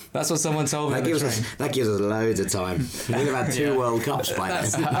 That's what someone told me. That gives us loads of time. We'd have had 2 World Cups by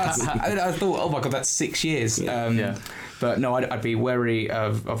then. I thought, oh my God, that's 6 years. But no, I'd be wary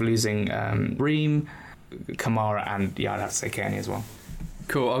of losing Ream, Kamara, and I'd have to say Kearney as well.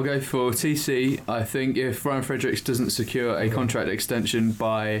 Cool, I'll go for TC. I think if Ryan Fredericks doesn't secure a contract extension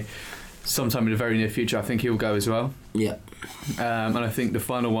by sometime in the very near future, I think he'll go as well. Yeah. And I think the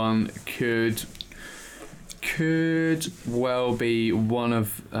final one could well be one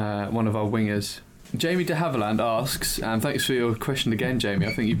of our wingers. Jamie de Havilland asks, and thanks for your question again, Jamie.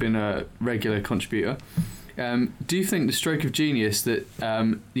 I think you've been a regular contributor. Do you think the stroke of genius that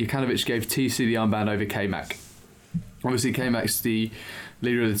Jokanovic gave TC the armband over K-Mac? Obviously, K-Mac's the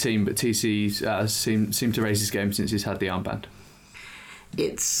leader of the team, but TC's seemed to raise his game since he's had the armband.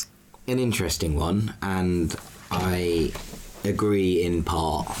 It's an interesting one, and I agree in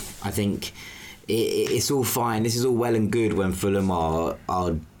part. I think it's all fine. This is all well and good when Fulham are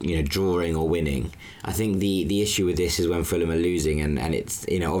drawing or winning. I think the issue with this is when Fulham are losing, and it's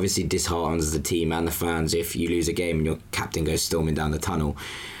obviously disheartens the team and the fans if you lose a game and your captain goes storming down the tunnel.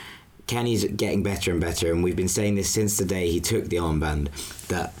 Kenny's getting better and better, and we've been saying this since the day he took the armband,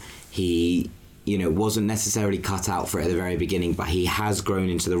 that he wasn't necessarily cut out for it at the very beginning, but he has grown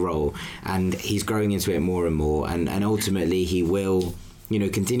into the role, and he's growing into it more and more, and ultimately he will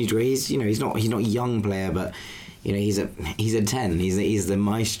continue to. He's not a young player, but he's a 10. He's the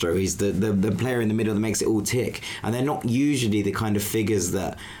maestro. He's the player in the middle that makes it all tick. And they're not usually the kind of figures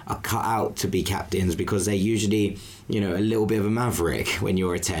that are cut out to be captains, because they're usually a little bit of a maverick when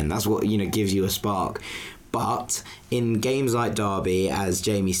you're a 10. That's what gives you a spark. But in games like Derby, as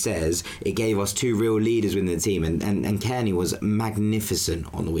Jamie says, it gave us two real leaders within the team, and Kearney was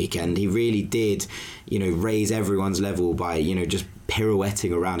magnificent on the weekend. He really did, raise everyone's level by, just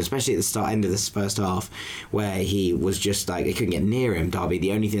pirouetting around, especially at the end of this first half, where he was just like, they couldn't get near him. Derby,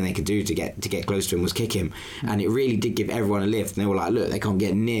 the only thing they could do to get close to him was kick him, and it really did give everyone a lift. And they were like, look, they can't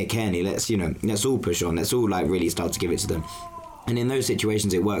get near Kearney. Let's all push on. Let's all really start to give it to them. And in those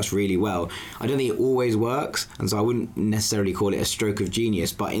situations, it works really well. I don't think it always works, and so I wouldn't necessarily call it a stroke of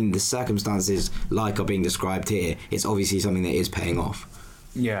genius, but in the circumstances like are being described here, it's obviously something that is paying off.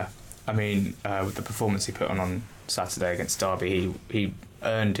 Yeah, I mean, with the performance he put on Saturday against Derby, he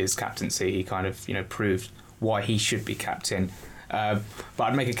earned his captaincy. He kind of, proved why he should be captain. But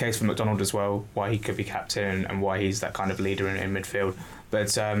I'd make a case for McDonald as well, why he could be captain and why he's that kind of leader in midfield.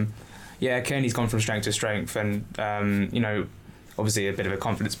 But, Kearney's gone from strength to strength, and, obviously a bit of a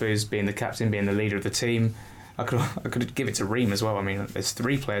confidence boost, being the captain, being the leader of the team. I could give it to Ream as well. I mean, there's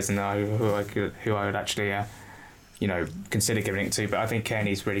three players in there who I would actually consider giving it to, but I think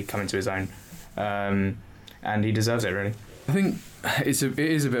Kearney's really come into his own, and he deserves it, really. I think it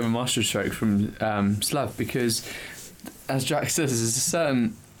is a bit of a masterstroke from Slav, because, as Jack says, there's a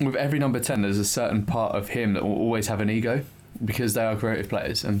certain, with every number 10, there's a certain part of him that will always have an ego, because they are creative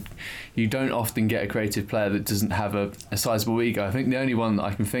players, and you don't often get a creative player that doesn't have a sizable ego. I think the only one that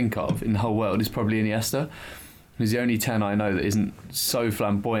I can think of in the whole world is probably Iniesta. He's the only 10 I know that isn't so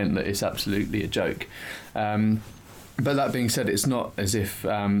flamboyant that it's absolutely a joke. But that being said, it's not as if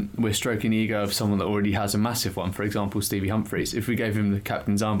we're stroking the ego of someone that already has a massive one. For example, Stevie Humphreys. If we gave him the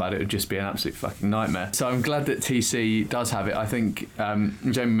captain's armband, it would just be an absolute fucking nightmare. So I'm glad that TC does have it. I think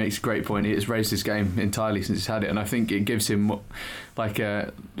Jamie makes a great point. He has raised his game entirely since he's had it, and I think it gives him like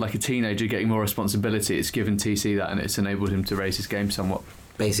a teenager getting more responsibility. It's given TC that, and it's enabled him to raise his game somewhat.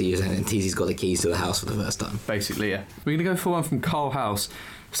 Basically, you're saying TC's got the keys to the house for the first time. Basically, yeah. We're going to go for one from Carl House.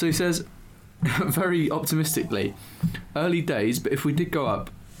 So he says, very optimistically, early days, but if we did go up,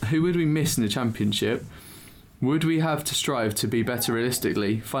 who would we miss in the Championship? Would we have to strive to be better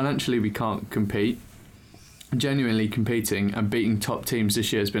realistically? Financially, we can't compete. Genuinely competing and beating top teams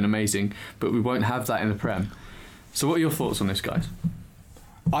this year has been amazing, but we won't have that in the Prem. So what are your thoughts on this, guys?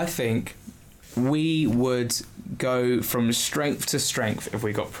 I think we would go from strength to strength if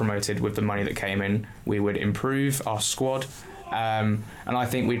we got promoted with the money that came in. We would improve our squad. And I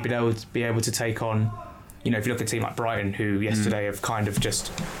think we'd be able to take on, if you look at a team like Brighton, who yesterday have kind of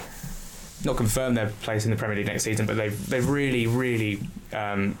just not confirmed their place in the Premier League next season, but they've really, really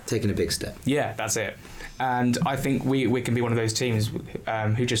taken a big step. Yeah, that's it. And I think we can be one of those teams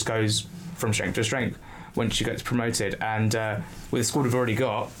who just goes from strength to strength once you get promoted. And with the squad we've already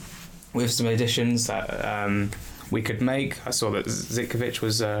got, with some additions that we could make, I saw that Zikovic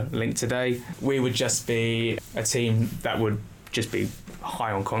was linked today. We would just be a team that would just be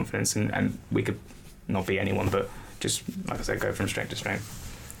high on confidence, and we could not be anyone, but just, like I said, go from strength to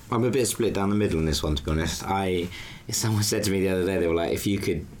strength. I'm a bit split down the middle on this one, to be honest. Someone said to me the other day, they were like, if you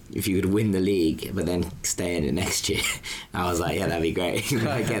could win the league but then stay in it next year, I was like, yeah, that'd be great.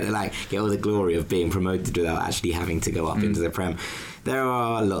 get all the glory of being promoted without actually having to go up into the Prem. There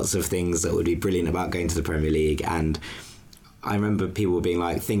are lots of things that would be brilliant about going to the Premier League, and I remember people being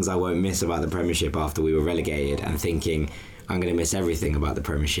like, things I won't miss about the Premiership after we were relegated, and thinking, I'm going to miss everything about the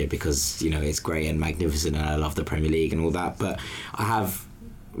Premiership because, it's great and magnificent and I love the Premier League and all that. But I have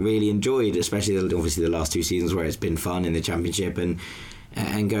really enjoyed, especially obviously the last two seasons where it's been fun in the Championship, and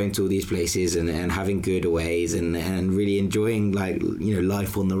going to all these places and having good aways and really enjoying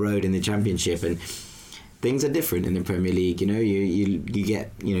life on the road in the Championship. And things are different in the Premier League. You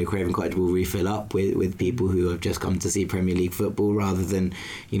get Craven Cottage will refill up with people who have just come to see Premier League football rather than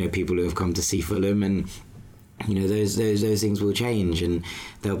people who have come to see Fulham, and those things will change, and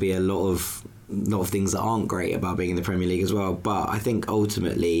there'll be a lot of things that aren't great about being in the Premier League as well. But I think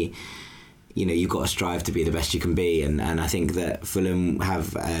ultimately, you've got to strive to be the best you can be, and I think that Fulham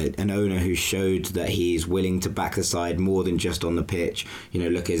have an owner who showed that he's willing to back the side more than just on the pitch.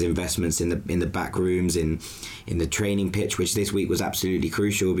 Look at his investments in the back rooms, in the training pitch, which this week was absolutely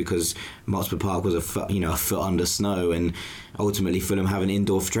crucial because Motspur Park was a foot under snow, and ultimately Fulham have an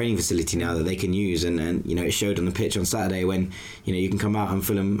indoor training facility now that they can use, and it showed on the pitch on Saturday when you can come out and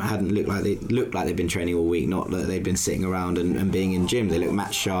Fulham hadn't looked like they'd been training all week, not that they'd been sitting around and being in gym. They look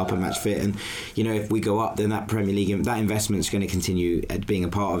match sharp and match fit, and if we go up, then that Premier League, that investment's going to continue being a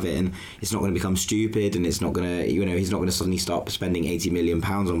part of it, and it's not going to become stupid, and it's not going to he's not going to suddenly start spending £80 million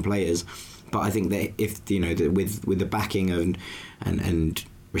on players. But I think that if with the backing and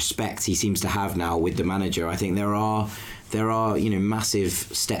respect he seems to have now with the manager, I think there are there are, massive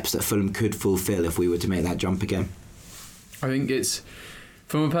steps that Fulham could fulfil if we were to make that jump again. I think it's,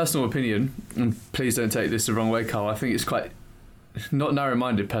 from a personal opinion, and please don't take this the wrong way, Carl, I think it's quite, not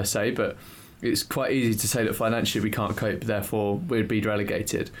narrow-minded per se, but it's quite easy to say that financially we can't cope, therefore we'd be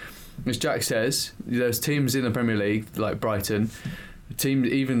relegated. As Jack says, there's teams in the Premier League like Brighton, teams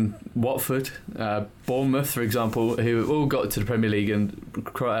even Watford, Bournemouth, for example, who all got to the Premier League, and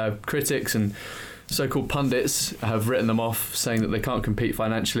critics and so-called pundits have written them off, saying that they can't compete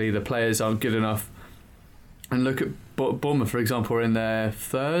financially, the players aren't good enough. And look at Bournemouth, for example, are in their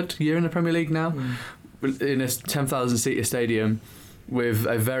 3rd year in the Premier League now, in a 10,000-seater stadium with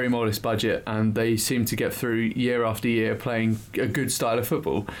a very modest budget, and they seem to get through year after year playing a good style of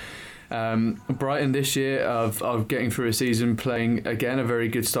football. Brighton this year of getting through a season playing again a very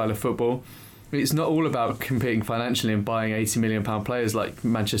good style of football. It's not all about competing financially and buying £80 million players like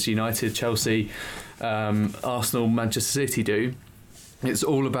Manchester United, Chelsea, Arsenal, Manchester City do. It's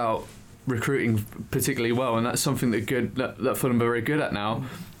all about recruiting particularly well, and that's something that Fulham are very good at now.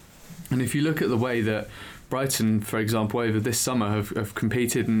 And if you look at the way that Brighton, for example, over this summer have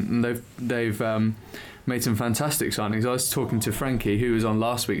competed, and they've made some fantastic signings. I was talking to Frankie, who was on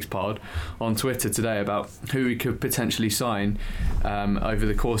last week's pod, on Twitter today about who we could potentially sign over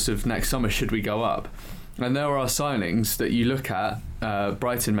the course of next summer should we go up. And there are signings that you look at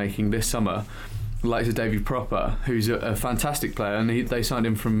Brighton making this summer, like to Davy Proper, who's a fantastic player, and they signed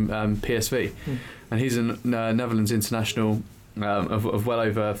him from PSV. And he's a Netherlands international of well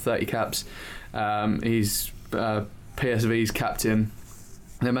over 30 caps. He's PSV's captain.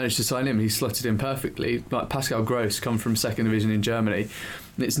 They managed to sign him. He slotted in perfectly. Like Pascal Gross, come from 2nd division in Germany.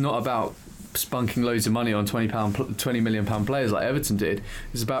 And it's not about spunking loads of money on £20 million players like Everton did.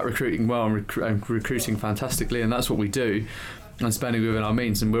 It's about recruiting well and recruiting fantastically, and that's what we do, and spending within our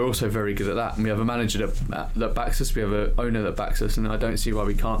means. And we're also very good at that. And we have a manager that backs us. We have an owner that backs us, and I don't see why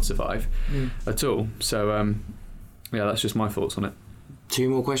we can't survive at all. So that's just my thoughts on it. 2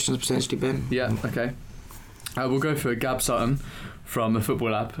 more questions potentially, Ben? Yeah, okay. We'll go for Gab Sutton from the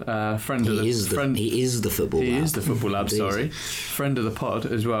Football Lab. He is the Football Lab. He is the Football Lab, sorry. Friend of the pod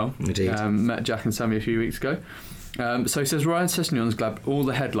as well. Indeed. Met Jack and Sammy a few weeks ago. So he says, Ryan Sessegnon's grabbed all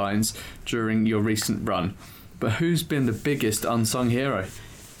the headlines during your recent run, but who's been the biggest unsung hero?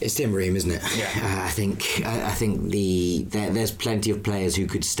 It's Tim Ream, isn't it? Yeah. I think there's plenty of players who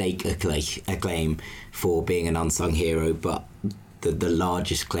could stake a claim for being an unsung hero, but the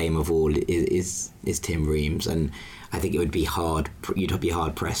largest claim of all is Tim Ream's, and I think it would be you'd be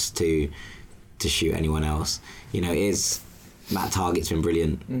hard pressed to shoot anyone else. Matt Targett's been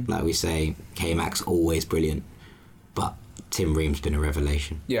brilliant, like we say. K-Mac's always brilliant, but Tim Ream's been a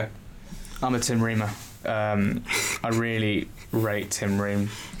revelation. Yeah, I'm a Tim Reamer. I really rate Tim Ream.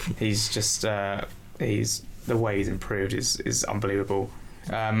 He's just the way he's improved is unbelievable.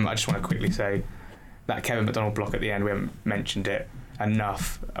 I just want to quickly say that Kevin McDonald block at the end, we haven't mentioned it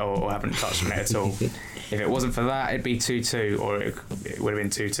enough or haven't touched on it at all. If it wasn't for that, it'd be 2-2, or it would have been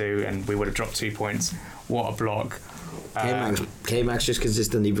 2-2 and we would have dropped 2 points. What a block. K-Mac's just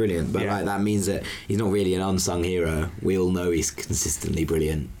consistently brilliant, but that means that he's not really an unsung hero. We all know he's consistently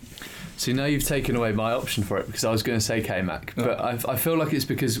brilliant. So now you've taken away my option for it, because I was going to say K-Mac, but I feel like it's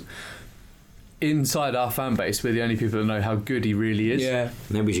because inside our fan base we're the only people that know how good he really is. Yeah,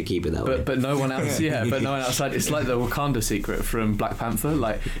 maybe we should keep it that way. But no one else. But no one outside. It's like the Wakanda secret from Black Panther.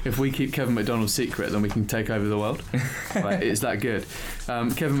 Like, if we keep Kevin McDonald's secret, then we can take over the world. Like, it's that good.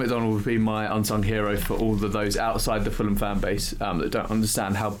 Kevin McDonald would be my unsung hero for all of those outside the Fulham fan base that don't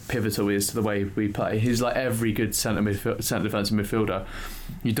understand how pivotal he is to the way we play. He's like every good centre defensive midfielder.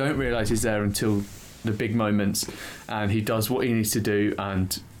 You don't realise he's there until the big moments, and he does what he needs to do,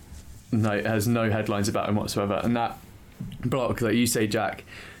 and has no headlines about him whatsoever. And that block that you say, Jack,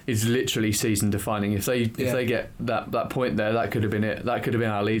 is literally season defining. If they get that point there, that could have been it. That could have been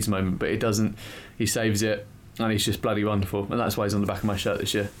our Leeds moment, but it doesn't. He saves it, and he's just bloody wonderful, and that's why he's on the back of my shirt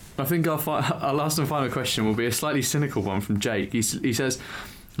this year. I think our last and final question will be a slightly cynical one from Jake. He says,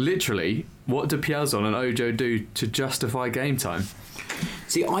 literally, what do Piazon and Ojo do to justify game time?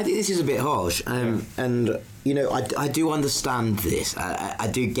 See, I think this is a bit harsh, and I do understand this. I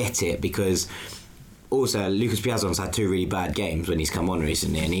do get it, because also Lucas Piazon's had 2 really bad games when he's come on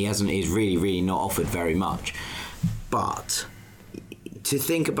recently, and he's really not offered very much. But to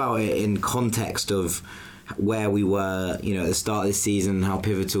think about it in context of where we were, at the start of this season, how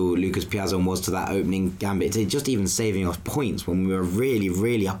pivotal Lucas Piazon was to that opening gambit, to just even saving us points when we were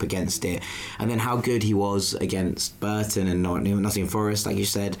really up against it, and then how good he was against Burton and Nottingham Forest, like you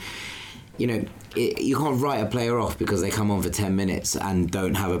said. you can't write a player off because they come on for 10 minutes and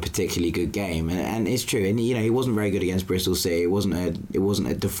don't have a particularly good game, and it's true. And he wasn't very good against Bristol City. It wasn't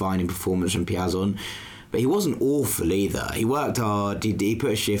a defining performance from Piazon, but he wasn't awful either. He worked hard. He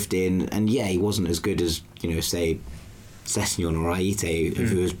put a shift in, and he wasn't as good as say Sessegnon or Aite,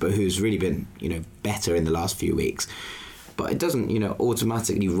 who's really been better in the last few weeks. But it doesn't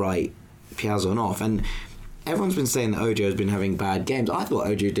automatically write Piazon off. And everyone's been saying that Ojo has been having bad games. I thought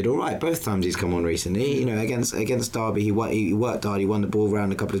Ojo did all right both times he's come on recently. Against Derby, he worked hard. He won the ball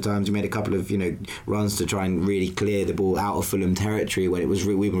around a couple of times. He made a couple of runs to try and really clear the ball out of Fulham territory when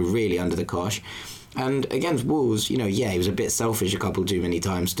we were really under the cosh. And against Wolves, he was a bit selfish a couple too many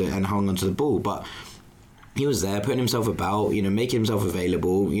times and hung onto the ball, but he was there, putting himself about, making himself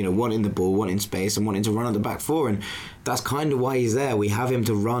available, wanting the ball, wanting space, and wanting to run at the back four. And that's kind of why he's there. We have him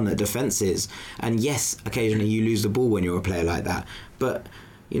to run at defences. And yes, occasionally you lose the ball when you're a player like that. But,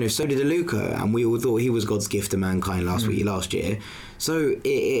 so did Aluko. And we all thought he was God's gift to mankind last year. So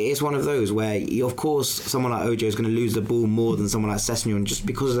it's one of those where, of course, someone like Ojo is going to lose the ball more than someone like Sessegnon just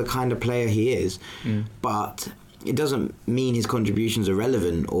because of the kind of player he is. But it doesn't mean his contributions are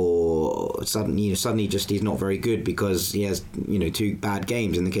relevant or suddenly just he's not very good because he has 2 bad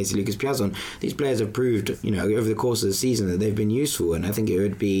games. In the case of Lucas Piazon, these players have proved over the course of the season that they've been useful, and I think it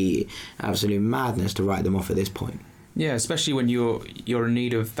would be absolute madness to write them off at this point. Yeah, especially when you're in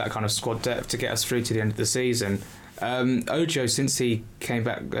need of that kind of squad depth to get us through to the end of the season. Ojo, since he came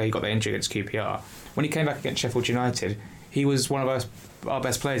back, he got the injury against QPR. When he came back against Sheffield United, he was one of our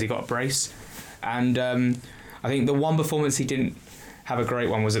best players. He got a brace, and I think the one performance he didn't have a great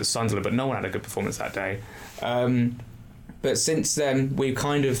one was at Sunderland, but no one had a good performance that day. But since then, we've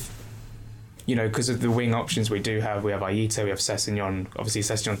kind of, because of the wing options we do have, we have Aite, we have Sessegnon. Obviously,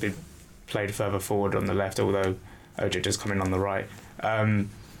 Sessegnon's been played further forward on the left, although Ojo does come in on the right.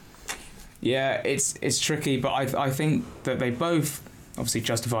 It's tricky, but I think that they both obviously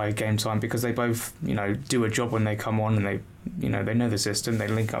justify game time because they both, do a job when they come on, and they know the system, they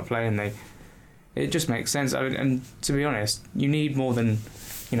link up play, and it just makes sense. And to be honest, you need more than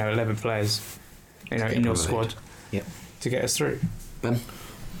 11 players in your squad to get us through. Ben?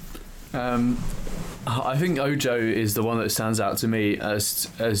 I think Ojo is the one that stands out to me as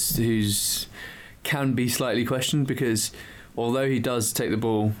who's can be slightly questioned, because although he does take the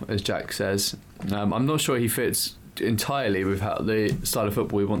ball, as Jack says, I'm not sure he fits entirely with how the style of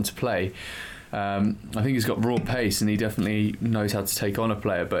football we want to play. I think he's got raw pace and he definitely knows how to take on a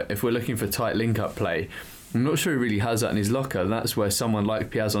player, but if we're looking for tight link-up play, I'm not sure he really has that in his locker, and that's where someone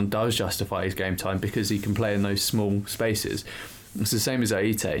like Piazon does justify his game time, because he can play in those small spaces. It's the same as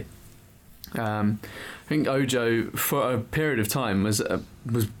Aite. I think Ojo, for a period of time, was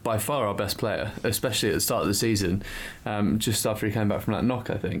by far our best player, especially at the start of the season, just after he came back from that knock,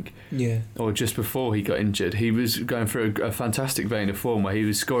 I think. Yeah. Or just before he got injured. He was going through a fantastic vein of form where he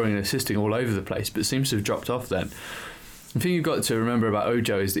was scoring and assisting all over the place, but seems to have dropped off then. The thing you've got to remember about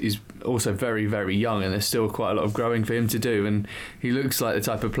Ojo is that he's also very, very young, and there's still quite a lot of growing for him to do, and he looks like the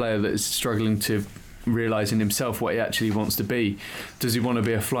type of player that's struggling to realise in himself what he actually wants to be. Does he want to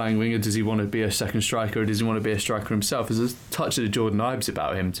be a flying winger? Does he want to be a second striker? Or does he want to be a striker himself? There's a touch of the Jordan Ives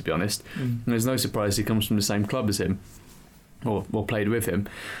about him, to be honest. And there's no surprise he comes from the same club as him, or played with him.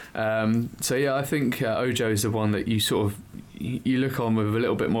 I think Ojo is the one that you look on with a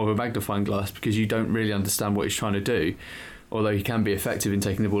little bit more of a magnifying glass, because you don't really understand what he's trying to do, although he can be effective in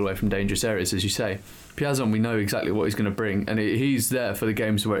taking the ball away from dangerous areas, as you say. Piazon, we know exactly what he's going to bring, and he's there for the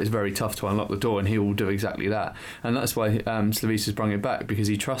games where it's very tough to unlock the door, and he will do exactly that. And that's why Slavisa's brought it back, because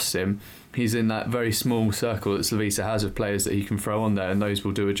he trusts him. He's in that very small circle that Slavisa has of players that he can throw on there, and those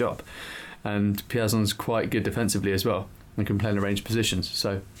will do a job. And Piazon's quite good defensively as well, and can play in a range of positions.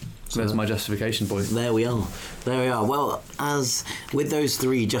 So there's my justification point. There we are. Well, as with those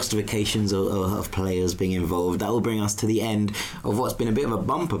 3 justifications of players being involved, that will bring us to the end of what's been a bit of a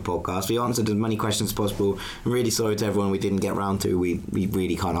bumper podcast. We answered as many questions as possible. I'm really sorry to everyone we didn't get round to. We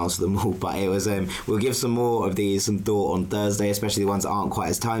really can't answer them all, but it was we'll give some more of these some thought on Thursday, especially the ones that aren't quite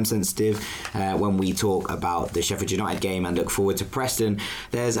as time sensitive, when we talk about the Sheffield United game and look forward to Preston.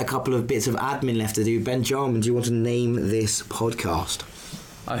 There's a couple of bits of admin left to do. Ben Jarman, do you want to name this podcast?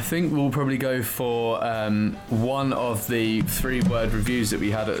 I think we'll probably go for one of the 3-word reviews that we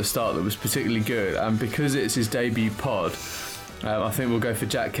had at the start that was particularly good, and because it's his debut pod, I think we'll go for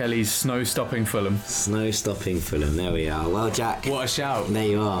Jack Kelly's snow-stopping Fulham. Snow-stopping Fulham, there we are. Well, Jack... What a shout. There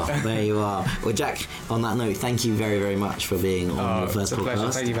you are. Well, Jack, on that note, thank you very, very much for being on the first podcast.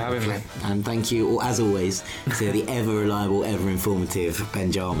 Pleasure. Thank you for having me. And thank you, as always, to the ever-reliable, ever-informative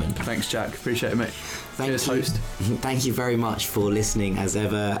Ben Jarman. Thanks, Jack. Appreciate it, mate. Cheers, host. Thank you very much for listening. As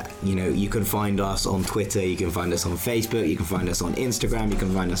ever, you can find us on Twitter, you can find us on Facebook, you can find us on Instagram, you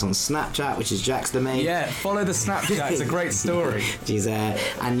can find us on Snapchat, which is Jack's domain. Yeah, follow the Snapchat. It's a great story. She's there,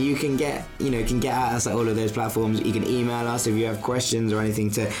 and you can get at us at all of those platforms. You can email us if you have questions or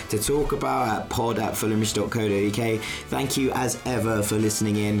anything to talk about at pod@fulhamish.co.uk. Thank you as ever for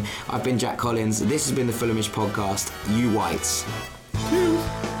listening in. I've been Jack Collins. This has been the Fulhamish podcast. You Whites.